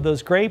offload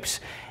those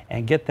grapes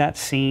and get that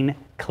scene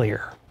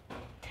clear.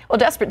 Well,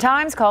 desperate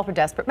times call for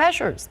desperate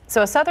measures.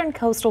 So a Southern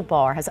Coastal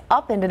bar has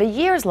upended a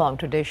years-long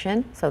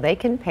tradition so they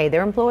can pay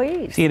their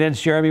employees.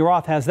 CNN's Jeremy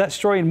Roth has that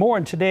story and more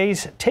in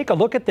today's Take a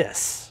Look at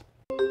This.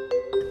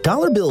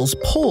 Dollar bills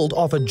pulled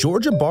off a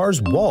Georgia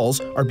bar's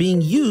walls are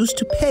being used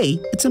to pay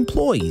its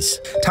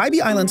employees. Tybee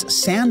Island's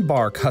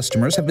Sandbar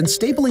customers have been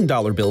stapling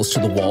dollar bills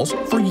to the walls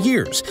for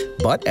years.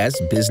 But as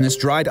business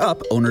dried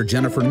up, owner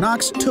Jennifer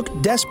Knox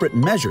took desperate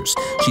measures.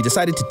 She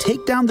decided to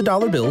take down the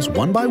dollar bills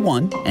one by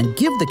one and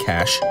give the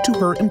cash to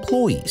her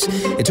employees.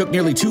 It took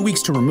nearly 2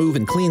 weeks to remove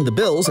and clean the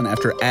bills, and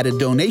after added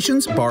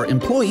donations, bar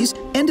employees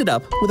ended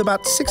up with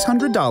about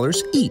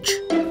 $600 each.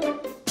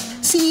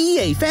 See,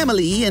 a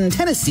family in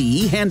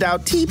Tennessee hand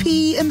out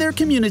TP in their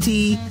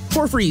community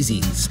for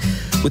freezies.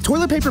 With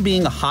toilet paper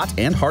being a hot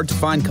and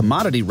hard-to-find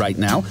commodity right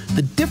now,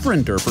 the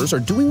Different Derpers are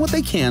doing what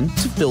they can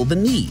to fill the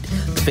need.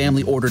 The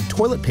family ordered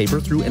toilet paper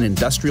through an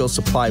industrial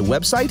supply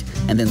website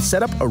and then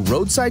set up a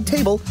roadside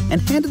table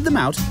and handed them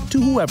out to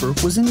whoever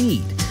was in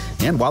need.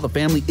 And while the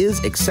family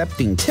is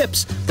accepting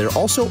tips, they're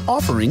also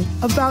offering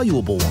a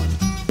valuable one.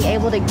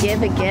 Able to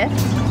give a gift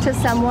to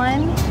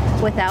someone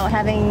without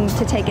having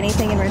to take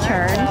anything in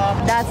return,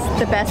 that's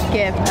the best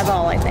gift of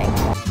all, I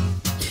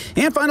think.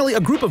 And finally,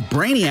 a group of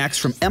brainiacs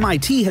from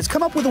MIT has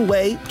come up with a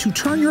way to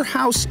turn your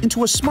house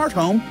into a smart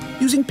home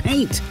using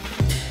paint.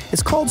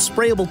 It's called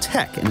sprayable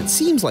tech, and it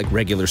seems like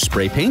regular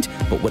spray paint,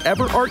 but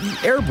whatever art you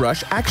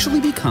airbrush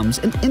actually becomes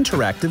an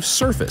interactive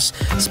surface.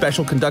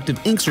 Special conductive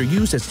inks are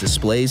used as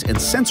displays and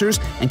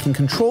sensors and can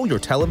control your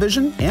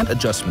television and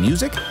adjust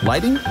music,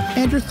 lighting,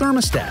 and your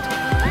thermostat.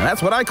 And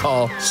that's what I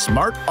call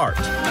smart art.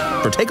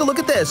 For Take a Look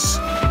at This,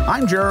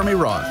 I'm Jeremy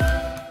Roth.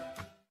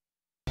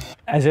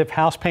 As if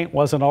house paint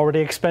wasn't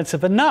already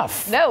expensive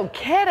enough. No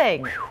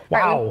kidding.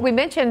 Wow. Right, we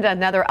mentioned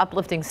another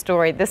uplifting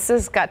story. This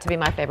has got to be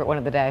my favorite one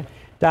of the day.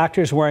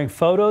 Doctors wearing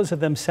photos of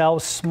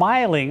themselves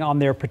smiling on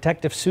their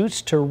protective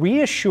suits to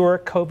reassure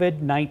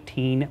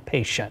COVID-19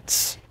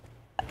 patients.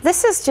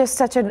 This is just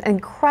such an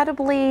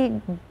incredibly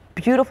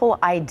beautiful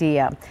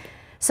idea.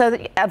 So,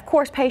 of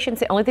course, patients,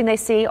 the only thing they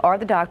see are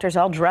the doctors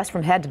all dressed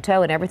from head to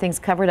toe and everything's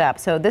covered up.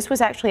 So this was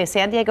actually a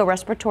San Diego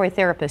respiratory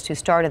therapist who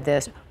started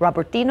this,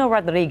 Robertino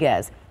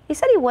Rodriguez. he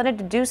said he wanted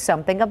to do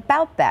something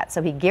about that.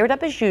 So he geared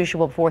up as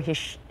usual before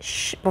his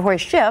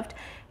shift,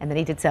 and then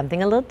he did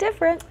something a little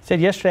different.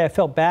 Said yesterday I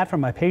felt bad for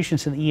my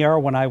patients in the ER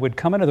when I would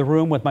come into the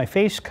room with my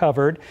face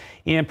covered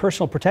in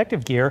personal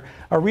protective gear.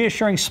 A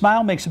reassuring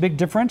smile makes a big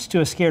difference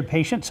to a scared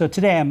patient. So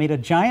today I made a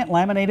giant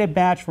laminated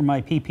badge for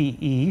my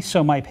PPE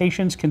so my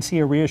patients can see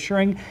a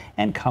reassuring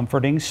and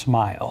comforting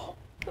smile.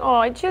 Oh,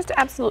 I just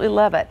absolutely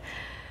love it.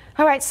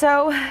 All right,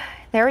 so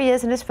there he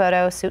is in his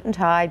photo, suit and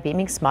tie,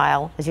 beaming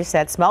smile. As you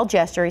said, small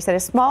gesture. He said a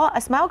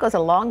smile goes a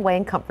long way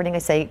in comforting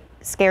a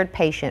scared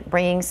patient,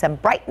 bringing some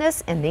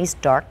brightness in these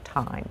dark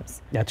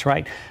times. That's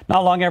right.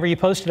 Not long after he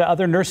posted,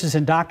 other nurses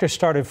and doctors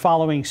started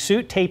following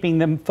suit, taping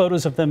them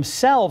photos of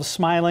themselves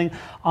smiling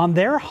on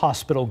their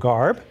hospital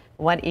garb.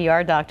 One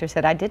ER doctor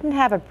said, I didn't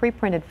have a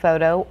pre-printed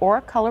photo or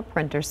a color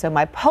printer, so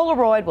my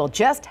Polaroid will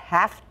just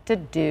have to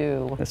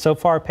do. So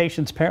far,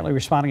 patients apparently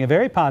responding in a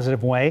very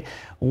positive way.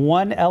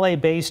 One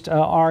LA-based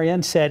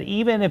RN said,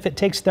 even if it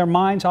takes their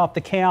minds off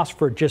the chaos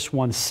for just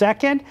 1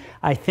 second,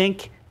 I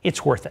think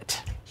it's worth it.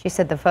 She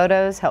said the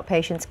photos help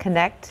patients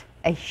connect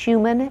a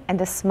human and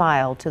a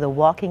smile to the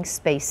walking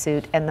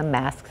spacesuit and the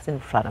masks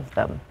in front of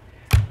them.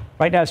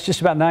 Right now, it's just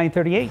about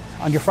 9:38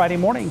 on your Friday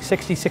morning,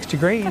 66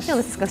 degrees. I feel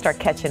this is going to start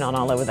catching on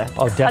all over the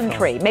definitely.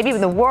 country, maybe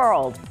even the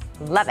world.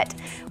 Love it.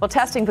 Well,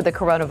 testing for the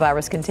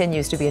coronavirus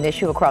continues to be an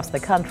issue across the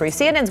country.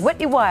 CNN's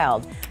Whitney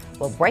Wild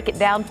will break it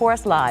down for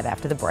us live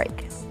after the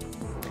break.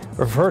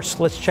 But first,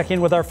 let's check in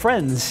with our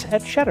friends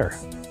at Cheddar.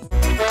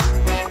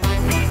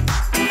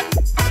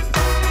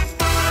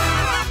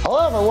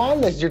 Hello,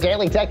 everyone. This is your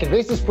daily tech and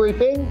business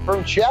briefing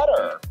from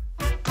Cheddar.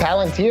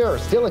 Palantir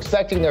is still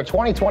expecting their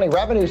 2020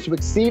 revenues to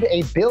exceed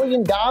 $1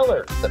 billion.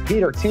 The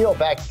Peter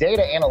Thiel-backed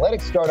data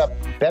analytics startup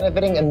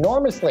benefiting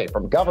enormously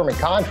from government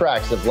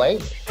contracts of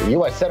late. The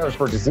U.S. Centers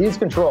for Disease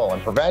Control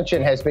and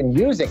Prevention has been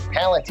using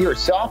Palantir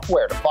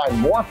software to find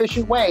more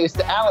efficient ways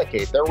to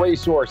allocate their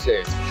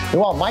resources.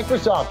 Meanwhile,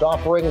 Microsoft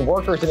offering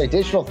workers an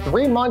additional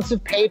 3 months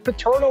of paid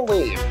paternal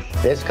leave.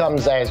 This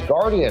comes as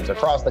guardians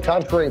across the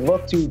country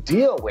look to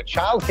deal with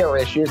childcare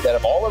issues that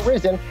have all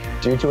arisen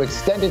due to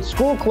extended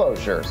school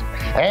closures.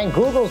 And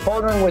Google's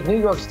partnering with New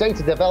York State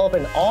to develop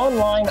an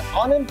online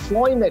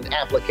unemployment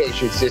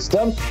application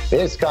system.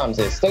 This comes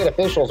as state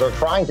officials are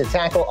trying to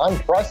tackle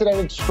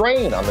unprecedented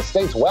strain on the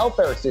state's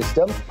welfare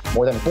system.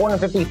 More than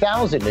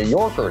 450,000 New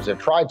Yorkers have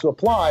tried to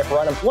apply for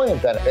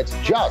unemployment benefits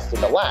just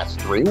in the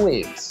last 3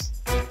 weeks.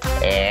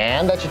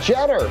 And that's your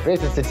Cheddar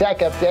Business to Tech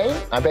Update.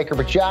 I'm Baker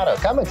Machado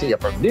coming to you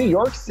from New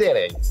York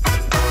City.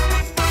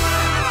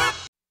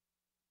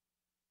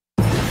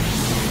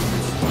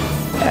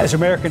 As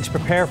Americans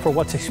prepare for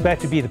what's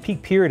expected to be the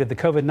peak period of the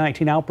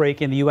COVID-19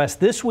 outbreak in the U.S.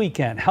 this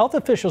weekend, health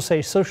officials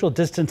say social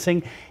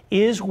distancing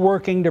is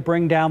working to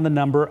bring down the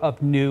number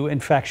of new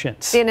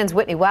infections. CNN's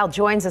Whitney Wild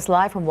joins us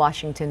live from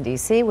Washington,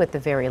 D.C. with the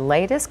very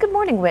latest. Good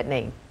morning,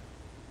 Whitney.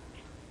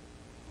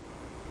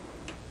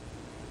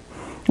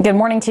 Good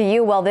morning to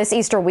you. Well, this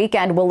Easter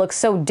weekend will look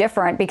so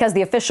different because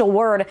the official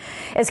word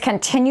is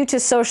continue to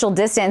social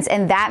distance,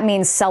 and that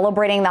means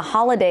celebrating the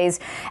holidays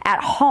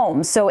at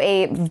home. So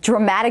a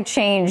dramatic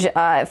change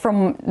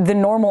from the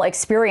normal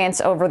experience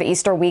over the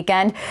Easter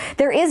weekend.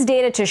 There is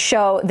data to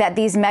show that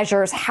these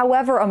measures,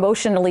 however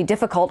emotionally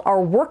difficult,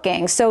 are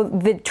working. So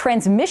the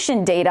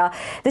transmission data,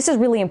 this is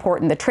really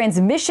important. The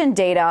transmission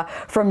data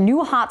from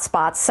new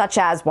hotspots such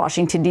as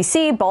Washington,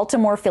 D.C.,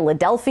 Baltimore,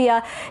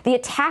 Philadelphia, the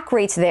attack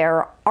rates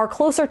there are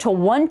closer to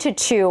 1 to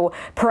 2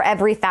 per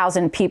every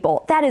 1,000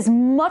 people. That is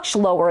much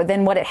lower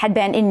than what it had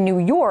been in New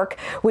York,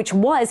 which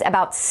was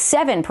about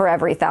 7 per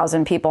every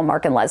 1,000 people,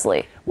 Mark and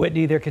Leslie.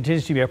 Whitney, there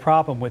continues to be a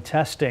problem with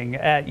testing.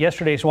 At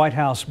yesterday's White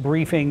House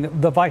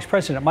briefing, the Vice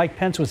President, Mike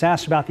Pence, was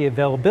asked about the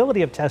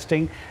availability of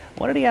testing.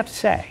 What did he have to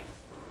say?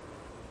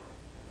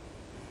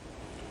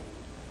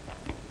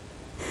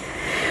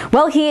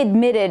 Well, he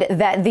admitted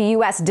that the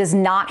U.S. does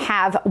not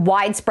have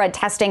widespread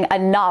testing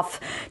enough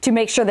to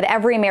make sure that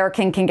every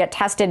American can get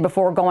tested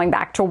before going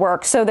back to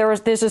work. So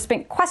there's this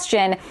big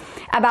question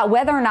about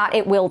whether or not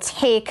it will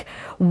take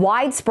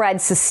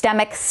widespread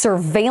systemic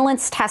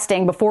surveillance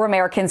testing before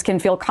Americans can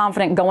feel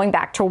confident going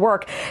back to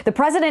work. The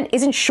president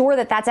isn't sure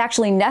that that's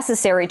actually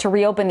necessary to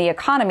reopen the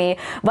economy.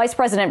 Vice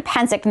President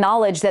Pence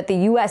acknowledged that the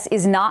U.S.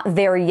 is not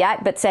there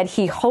yet, but said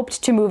he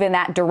hoped to move in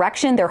that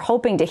direction. They're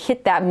hoping to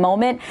hit that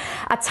moment.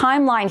 A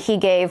timeline he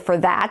gave for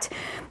that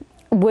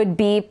would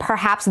be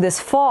perhaps this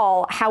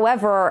fall.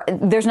 However,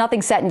 there's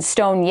nothing set in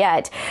stone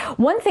yet.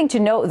 One thing to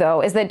note,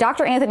 though, is that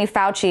Dr. Anthony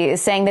Fauci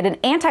is saying that an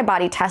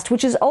antibody test,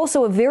 which is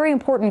also a very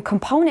important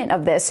component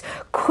of this,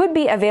 could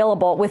be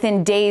available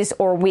within days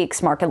or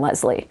weeks, Mark and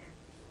Leslie.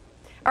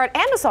 All right,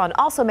 Amazon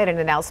also made an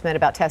announcement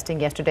about testing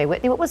yesterday.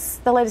 Whitney, what was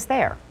the latest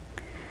there?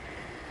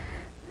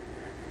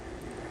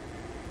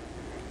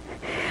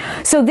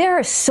 So there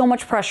is so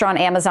much pressure on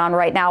Amazon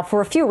right now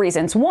for a few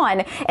reasons.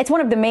 One, it's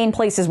one of the main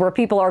places where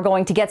people are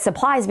going to get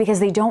supplies because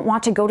they don't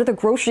want to go to the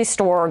grocery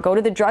store or go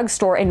to the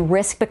drugstore and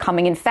risk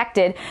becoming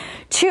infected.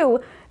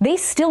 Two, they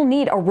still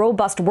need a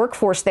robust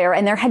workforce there.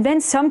 And there had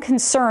been some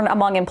concern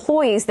among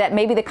employees that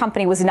maybe the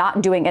company was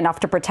not doing enough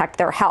to protect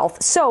their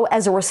health. So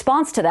as a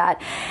response to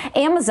that,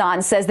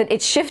 Amazon says that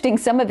it's shifting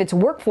some of its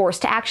workforce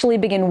to actually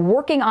begin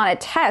working on a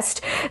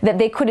test that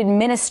they could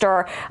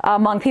administer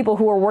among people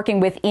who are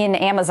working within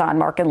Amazon,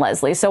 Mark and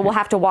Leslie. So we'll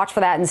have to watch for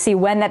that and see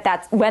when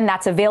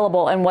that's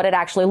available and what it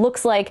actually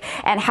looks like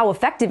and how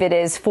effective it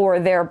is for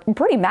their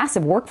pretty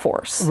massive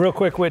workforce. Real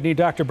quick, Whitney,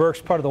 Dr.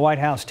 Birx, part of the White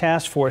House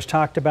task force,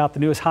 talked about the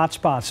newest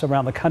hotspots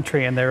around the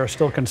country, and there are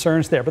still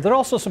concerns there. But there are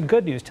also some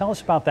good news. Tell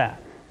us about that.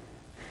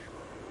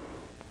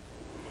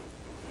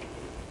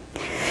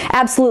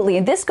 Absolutely.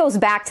 And this goes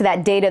back to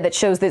that data that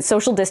shows that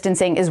social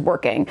distancing is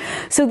working.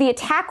 So the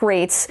attack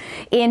rates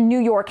in New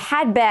York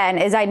had been,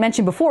 as I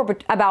mentioned before,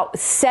 about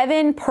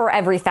 7 per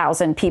every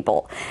 1,000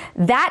 people.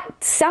 That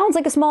sounds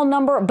like a small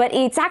number, but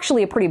it's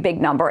actually a pretty big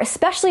number,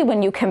 especially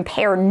when you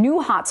compare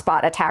new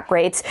hotspot attack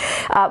rates.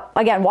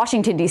 Again,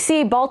 Washington,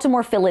 D.C.,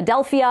 Baltimore,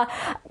 Philadelphia,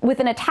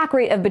 with an attack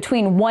rate of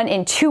between 1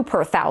 and 2 per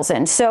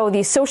 1,000. So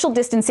these social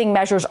distancing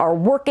measures are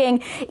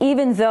working.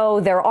 Even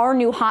though there are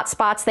new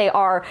hotspots, they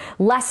are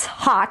less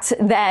hot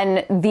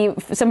than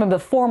some of the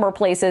former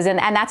places, and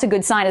that's a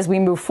good sign as we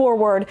move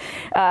forward,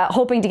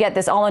 hoping to get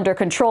this all under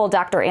control.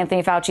 Dr.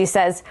 Anthony Fauci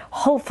says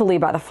hopefully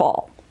by the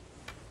fall.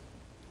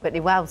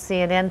 Whitney Wild,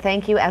 CNN,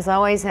 thank you as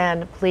always,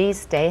 and please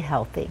stay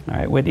healthy. All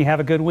right, Whitney,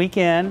 have a good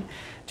weekend.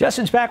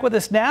 Justin's back with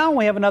us now.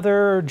 We have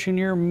another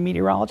junior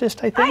meteorologist,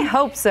 I think. I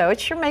hope so. It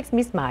sure makes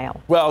me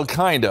smile. Well,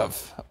 kind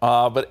of,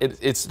 but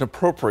it's an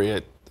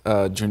appropriate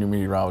junior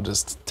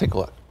meteorologist. Take a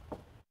look.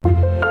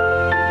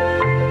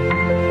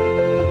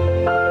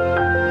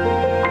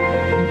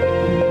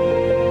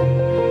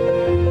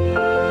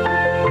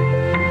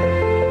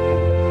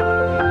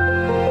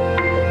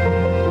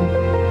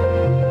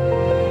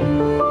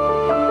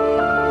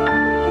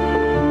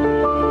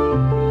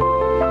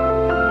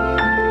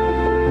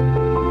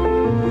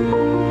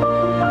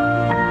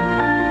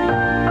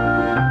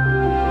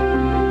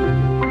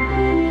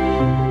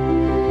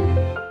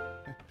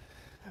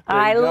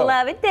 I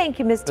love it. Thank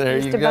you, Mr. There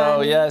Easter you go.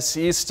 Bunny. Yes,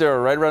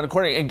 Easter right around the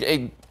corner.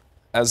 And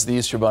as the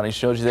Easter Bunny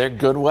showed you there,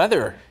 good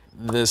weather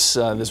this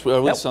at least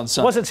on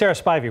Sunday. Wasn't Sarah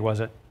Spivey, was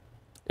it?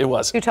 It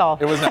was. Too tall.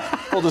 It was not.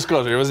 Full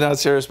disclosure, it was not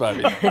Sarah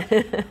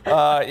Spivey.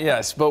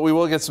 Yes, but we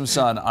will get some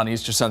sun on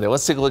Easter Sunday.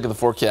 Let's take a look at the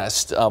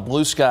forecast.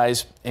 Blue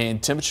skies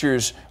and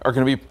temperatures are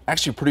going to be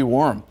actually pretty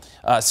warm.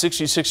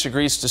 66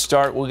 degrees to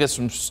start. We'll get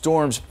some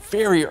storms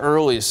very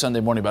early Sunday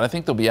morning, but I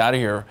think they'll be out of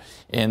here,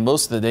 and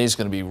most of the day is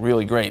going to be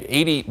really great.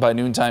 80 by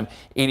noontime,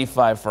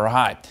 85 for a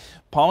high.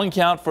 Pollen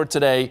count for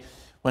today,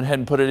 went ahead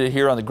and put it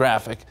here on the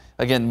graphic.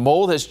 Again,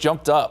 mold has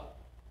jumped up.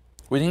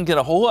 We didn't get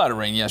a whole lot of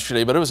rain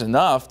yesterday, but it was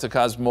enough to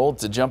cause mold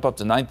to jump up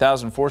to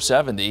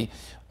 9,470.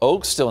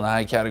 Oak's still in a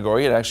high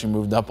category. It actually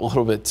moved up a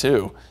little bit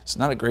too. It's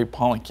not a great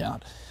pollen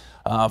count.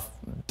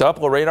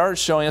 Doppler radar is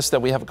showing us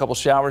that we have a couple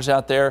showers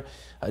out there,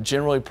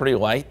 generally pretty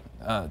light.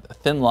 A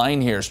thin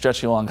line here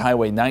stretching along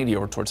Highway 90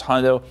 over towards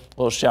Hondo. A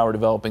little shower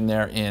developing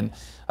there in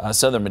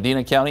southern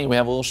Medina County. We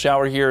have a little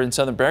shower here in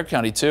southern Bexar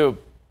County too,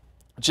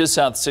 just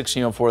south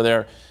 1604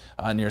 there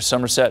near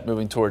Somerset,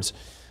 moving towards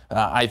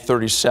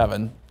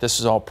I-37. This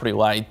is all pretty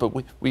light, but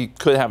we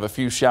could have a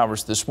few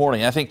showers this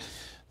morning. I think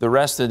the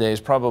rest of the day is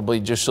probably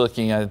just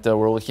looking at,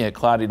 we're looking at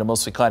cloudy to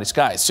mostly cloudy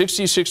skies.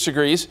 66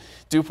 degrees.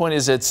 Dew point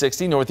is at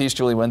 60.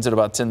 Northeasterly winds at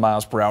about 10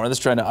 miles per hour. That's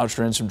trying to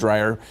usher in some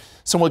drier,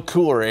 somewhat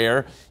cooler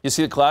air. You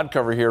see the cloud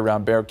cover here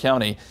around Bexar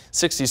County.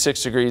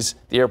 66 degrees.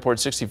 The airport,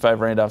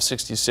 65 Randolph,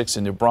 66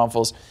 in New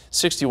Braunfels,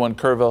 61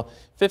 Kerrville,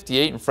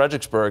 58 in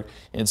Fredericksburg,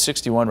 and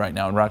 61 right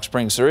now in Rock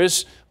Springs. There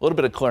is a little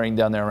bit of clearing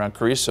down there around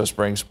Carrizo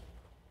Springs.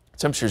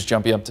 Temperatures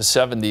jumping up to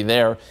 70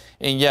 there.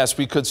 And yes,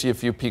 we could see a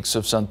few peaks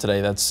of sun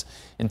today. That's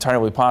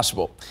entirely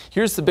possible.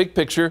 Here's the big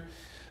picture.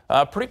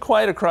 Pretty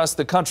quiet across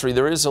the country.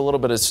 There is a little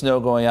bit of snow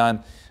going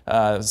on,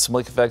 some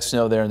lake effect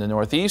snow there in the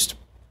northeast.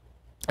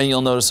 And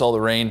you'll notice all the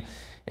rain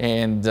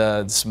and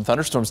some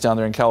thunderstorms down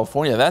there in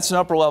California. That's an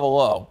upper level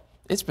low.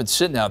 It's been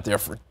sitting out there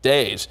for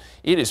days.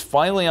 It is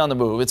finally on the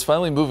move. It's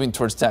finally moving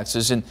towards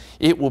Texas, and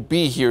it will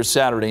be here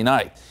Saturday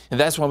night. And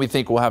that's when we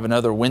think we'll have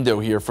another window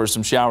here for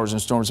some showers and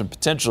storms and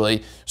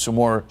potentially some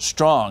more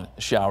strong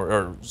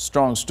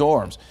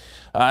storms.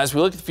 As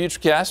we look at the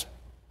futurecast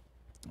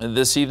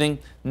this evening,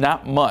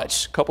 not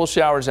much. A couple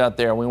showers out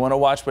there. We want to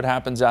watch what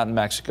happens out in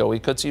Mexico. We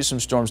could see some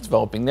storms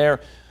developing there,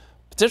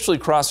 potentially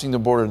crossing the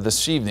border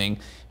this evening,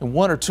 and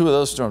one or two of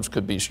those storms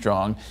could be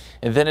strong.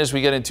 And then as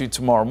we get into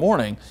tomorrow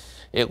morning,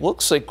 it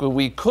looks like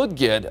we could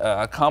get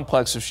a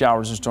complex of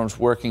showers and storms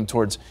working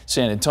towards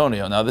San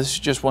Antonio. Now, this is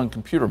just one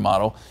computer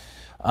model,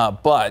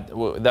 but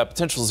that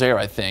potential is there,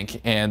 I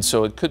think. And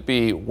so it could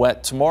be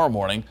wet tomorrow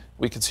morning.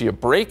 We could see a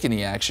break in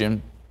the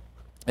action,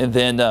 and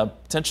then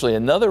potentially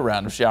another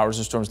round of showers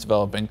and storms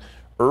developing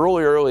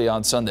early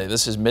on Sunday.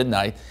 This is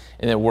midnight,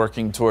 and then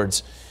working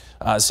towards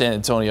San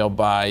Antonio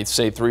by,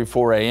 say, 3,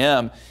 4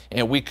 a.m.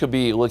 And we could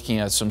be looking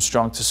at some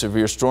strong to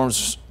severe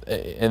storms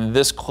in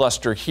this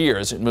cluster here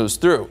as it moves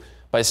through.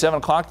 By 7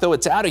 o'clock, though,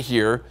 it's out of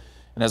here.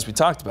 And as we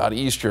talked about,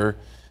 Easter,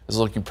 is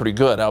looking pretty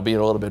good, albeit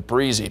a little bit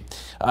breezy.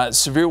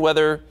 Severe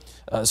weather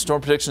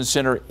Storm Prediction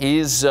Center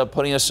is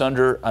putting us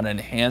under an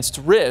enhanced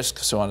risk.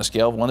 So on a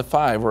scale of 1 to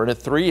 5, we're at a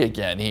 3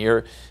 again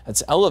here.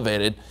 That's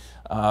elevated.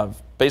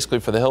 Basically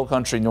for the hill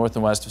country north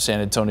and west of San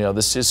Antonio.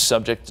 This is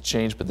subject to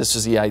change, but this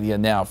is the idea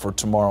now for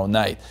tomorrow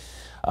night.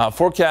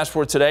 Forecast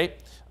for today,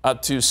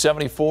 up to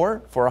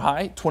 74 for a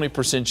high,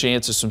 20%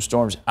 chance of some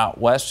storms out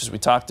west. As we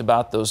talked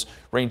about, those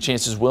rain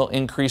chances will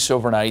increase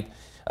overnight,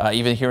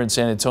 even here in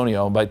San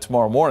Antonio. By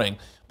tomorrow morning,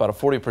 about a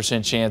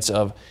 40% chance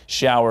of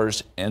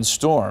showers and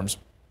storms.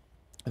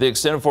 The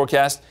extended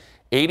forecast,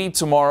 80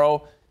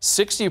 tomorrow,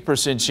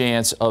 60%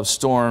 chance of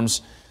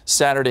storms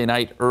Saturday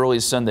night, early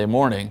Sunday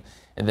morning.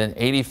 And then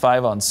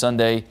 85 on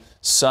Sunday,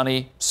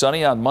 sunny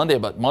on Monday,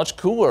 but much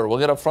cooler. We'll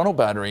get a frontal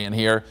battery in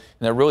here,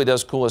 and that really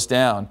does cool us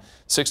down.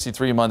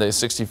 63 Monday,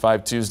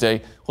 65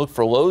 Tuesday. Look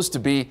for lows to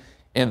be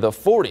in the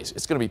 40s.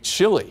 It's going to be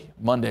chilly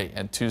Monday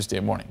and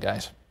Tuesday morning,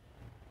 guys.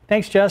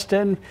 Thanks,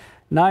 Justin.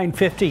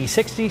 9:50,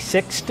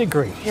 66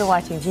 degrees. You're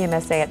watching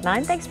GMSA at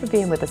 9. Thanks for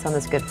being with us on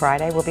this Good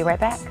Friday. We'll be right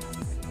back.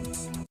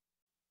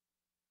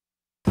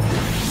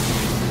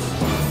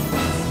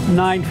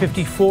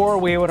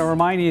 9:54. We want to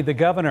remind you the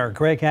governor,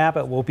 Greg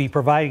Abbott, will be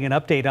providing an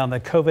update on the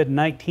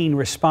COVID-19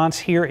 response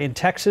here in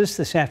Texas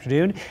this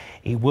afternoon.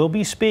 He will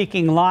be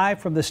speaking live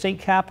from the state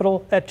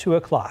capitol at 2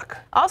 o'clock.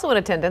 Also in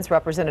attendance,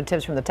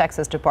 representatives from the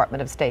Texas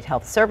Department of State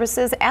Health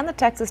Services and the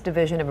Texas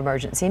Division of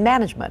Emergency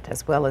Management,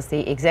 as well as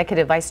the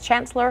Executive Vice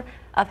Chancellor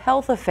of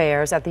Health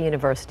Affairs at the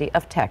University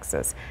of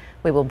Texas.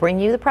 We will bring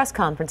you the press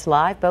conference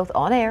live, both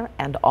on air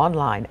and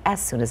online,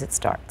 as soon as it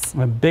starts.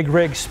 A big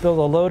rig spilled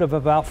a load of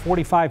about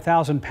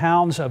 45,000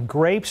 pounds of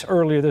grapes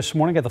earlier this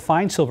morning at the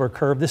Fine Silver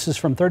Curve. This is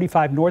from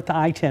 35 north to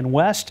I-10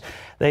 west.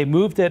 They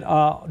moved it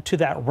to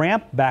that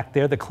ramp back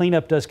there. The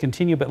cleanup does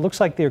continue, but it looks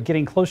like they're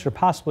getting closer to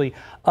possibly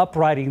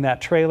uprighting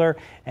that trailer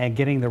and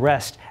getting the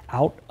rest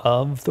out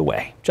of the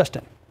way.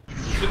 Justin.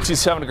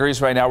 67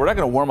 degrees right now. We're not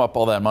going to warm up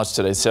all that much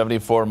today.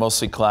 74,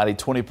 mostly cloudy,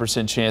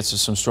 20% chance of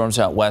some storms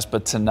out west.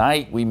 But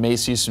tonight we may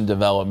see some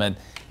development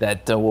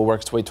that will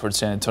work its way towards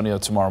San Antonio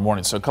tomorrow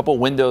morning. So a couple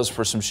windows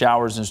for some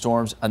showers and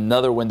storms.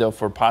 Another window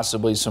for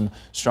possibly some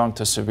strong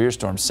to severe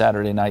storms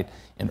Saturday night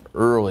and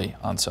early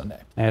on Sunday.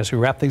 As we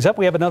wrap things up,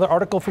 we have another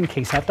article from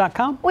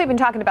KSAT.com. We've been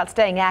talking about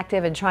staying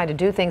active and trying to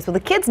do things. Well,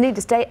 the kids need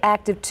to stay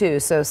active too.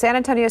 So San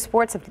Antonio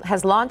Sports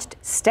has launched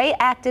Stay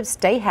Active,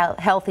 Stay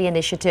Healthy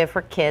initiative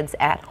for kids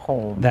at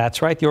home.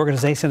 That's right. The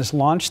organization has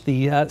launched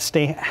the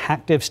Stay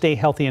Active, Stay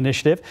Healthy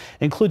initiative.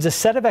 It includes a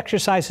set of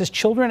exercises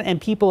children and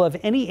people of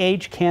any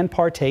age can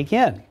partake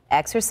in.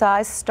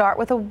 Exercise start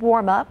with a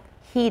warm-up,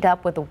 heat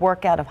up with a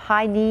workout of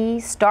high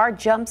knees, star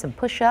jumps and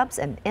push-ups,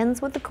 and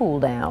ends with the cool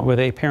down. With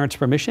a parent's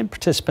permission,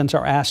 participants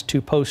are asked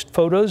to post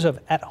photos of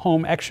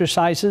at-home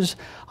exercises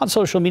on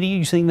social media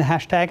using the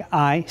hashtag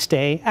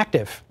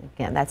 #IStayActive.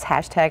 Again, that's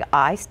hashtag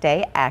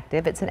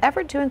 #IStayActive. It's an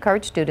effort to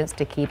encourage students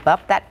to keep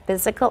up that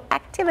physical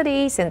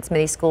activity since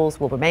many schools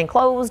will remain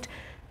closed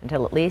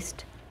until at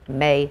least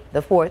May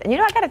the 4th. And you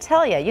know, I got to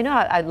tell you, you know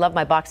how I love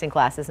my boxing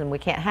classes and we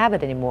can't have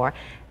it anymore.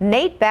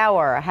 Nate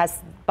Bauer has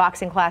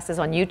boxing classes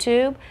on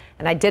YouTube,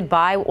 and I did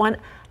buy one.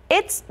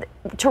 It's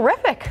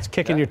terrific. It's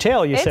kicking your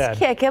tail, you said. It's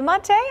kicking my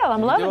tail.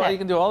 I'm loving it. You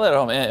can do all that at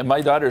home. And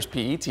my daughter's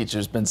PE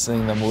teacher's been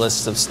sending them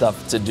lists of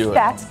stuff to do.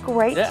 That's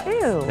great,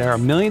 too. There are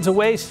millions of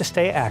ways to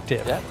stay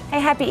active.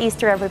 Hey, happy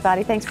Easter,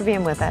 everybody. Thanks for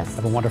being with us.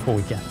 Have a wonderful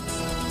weekend.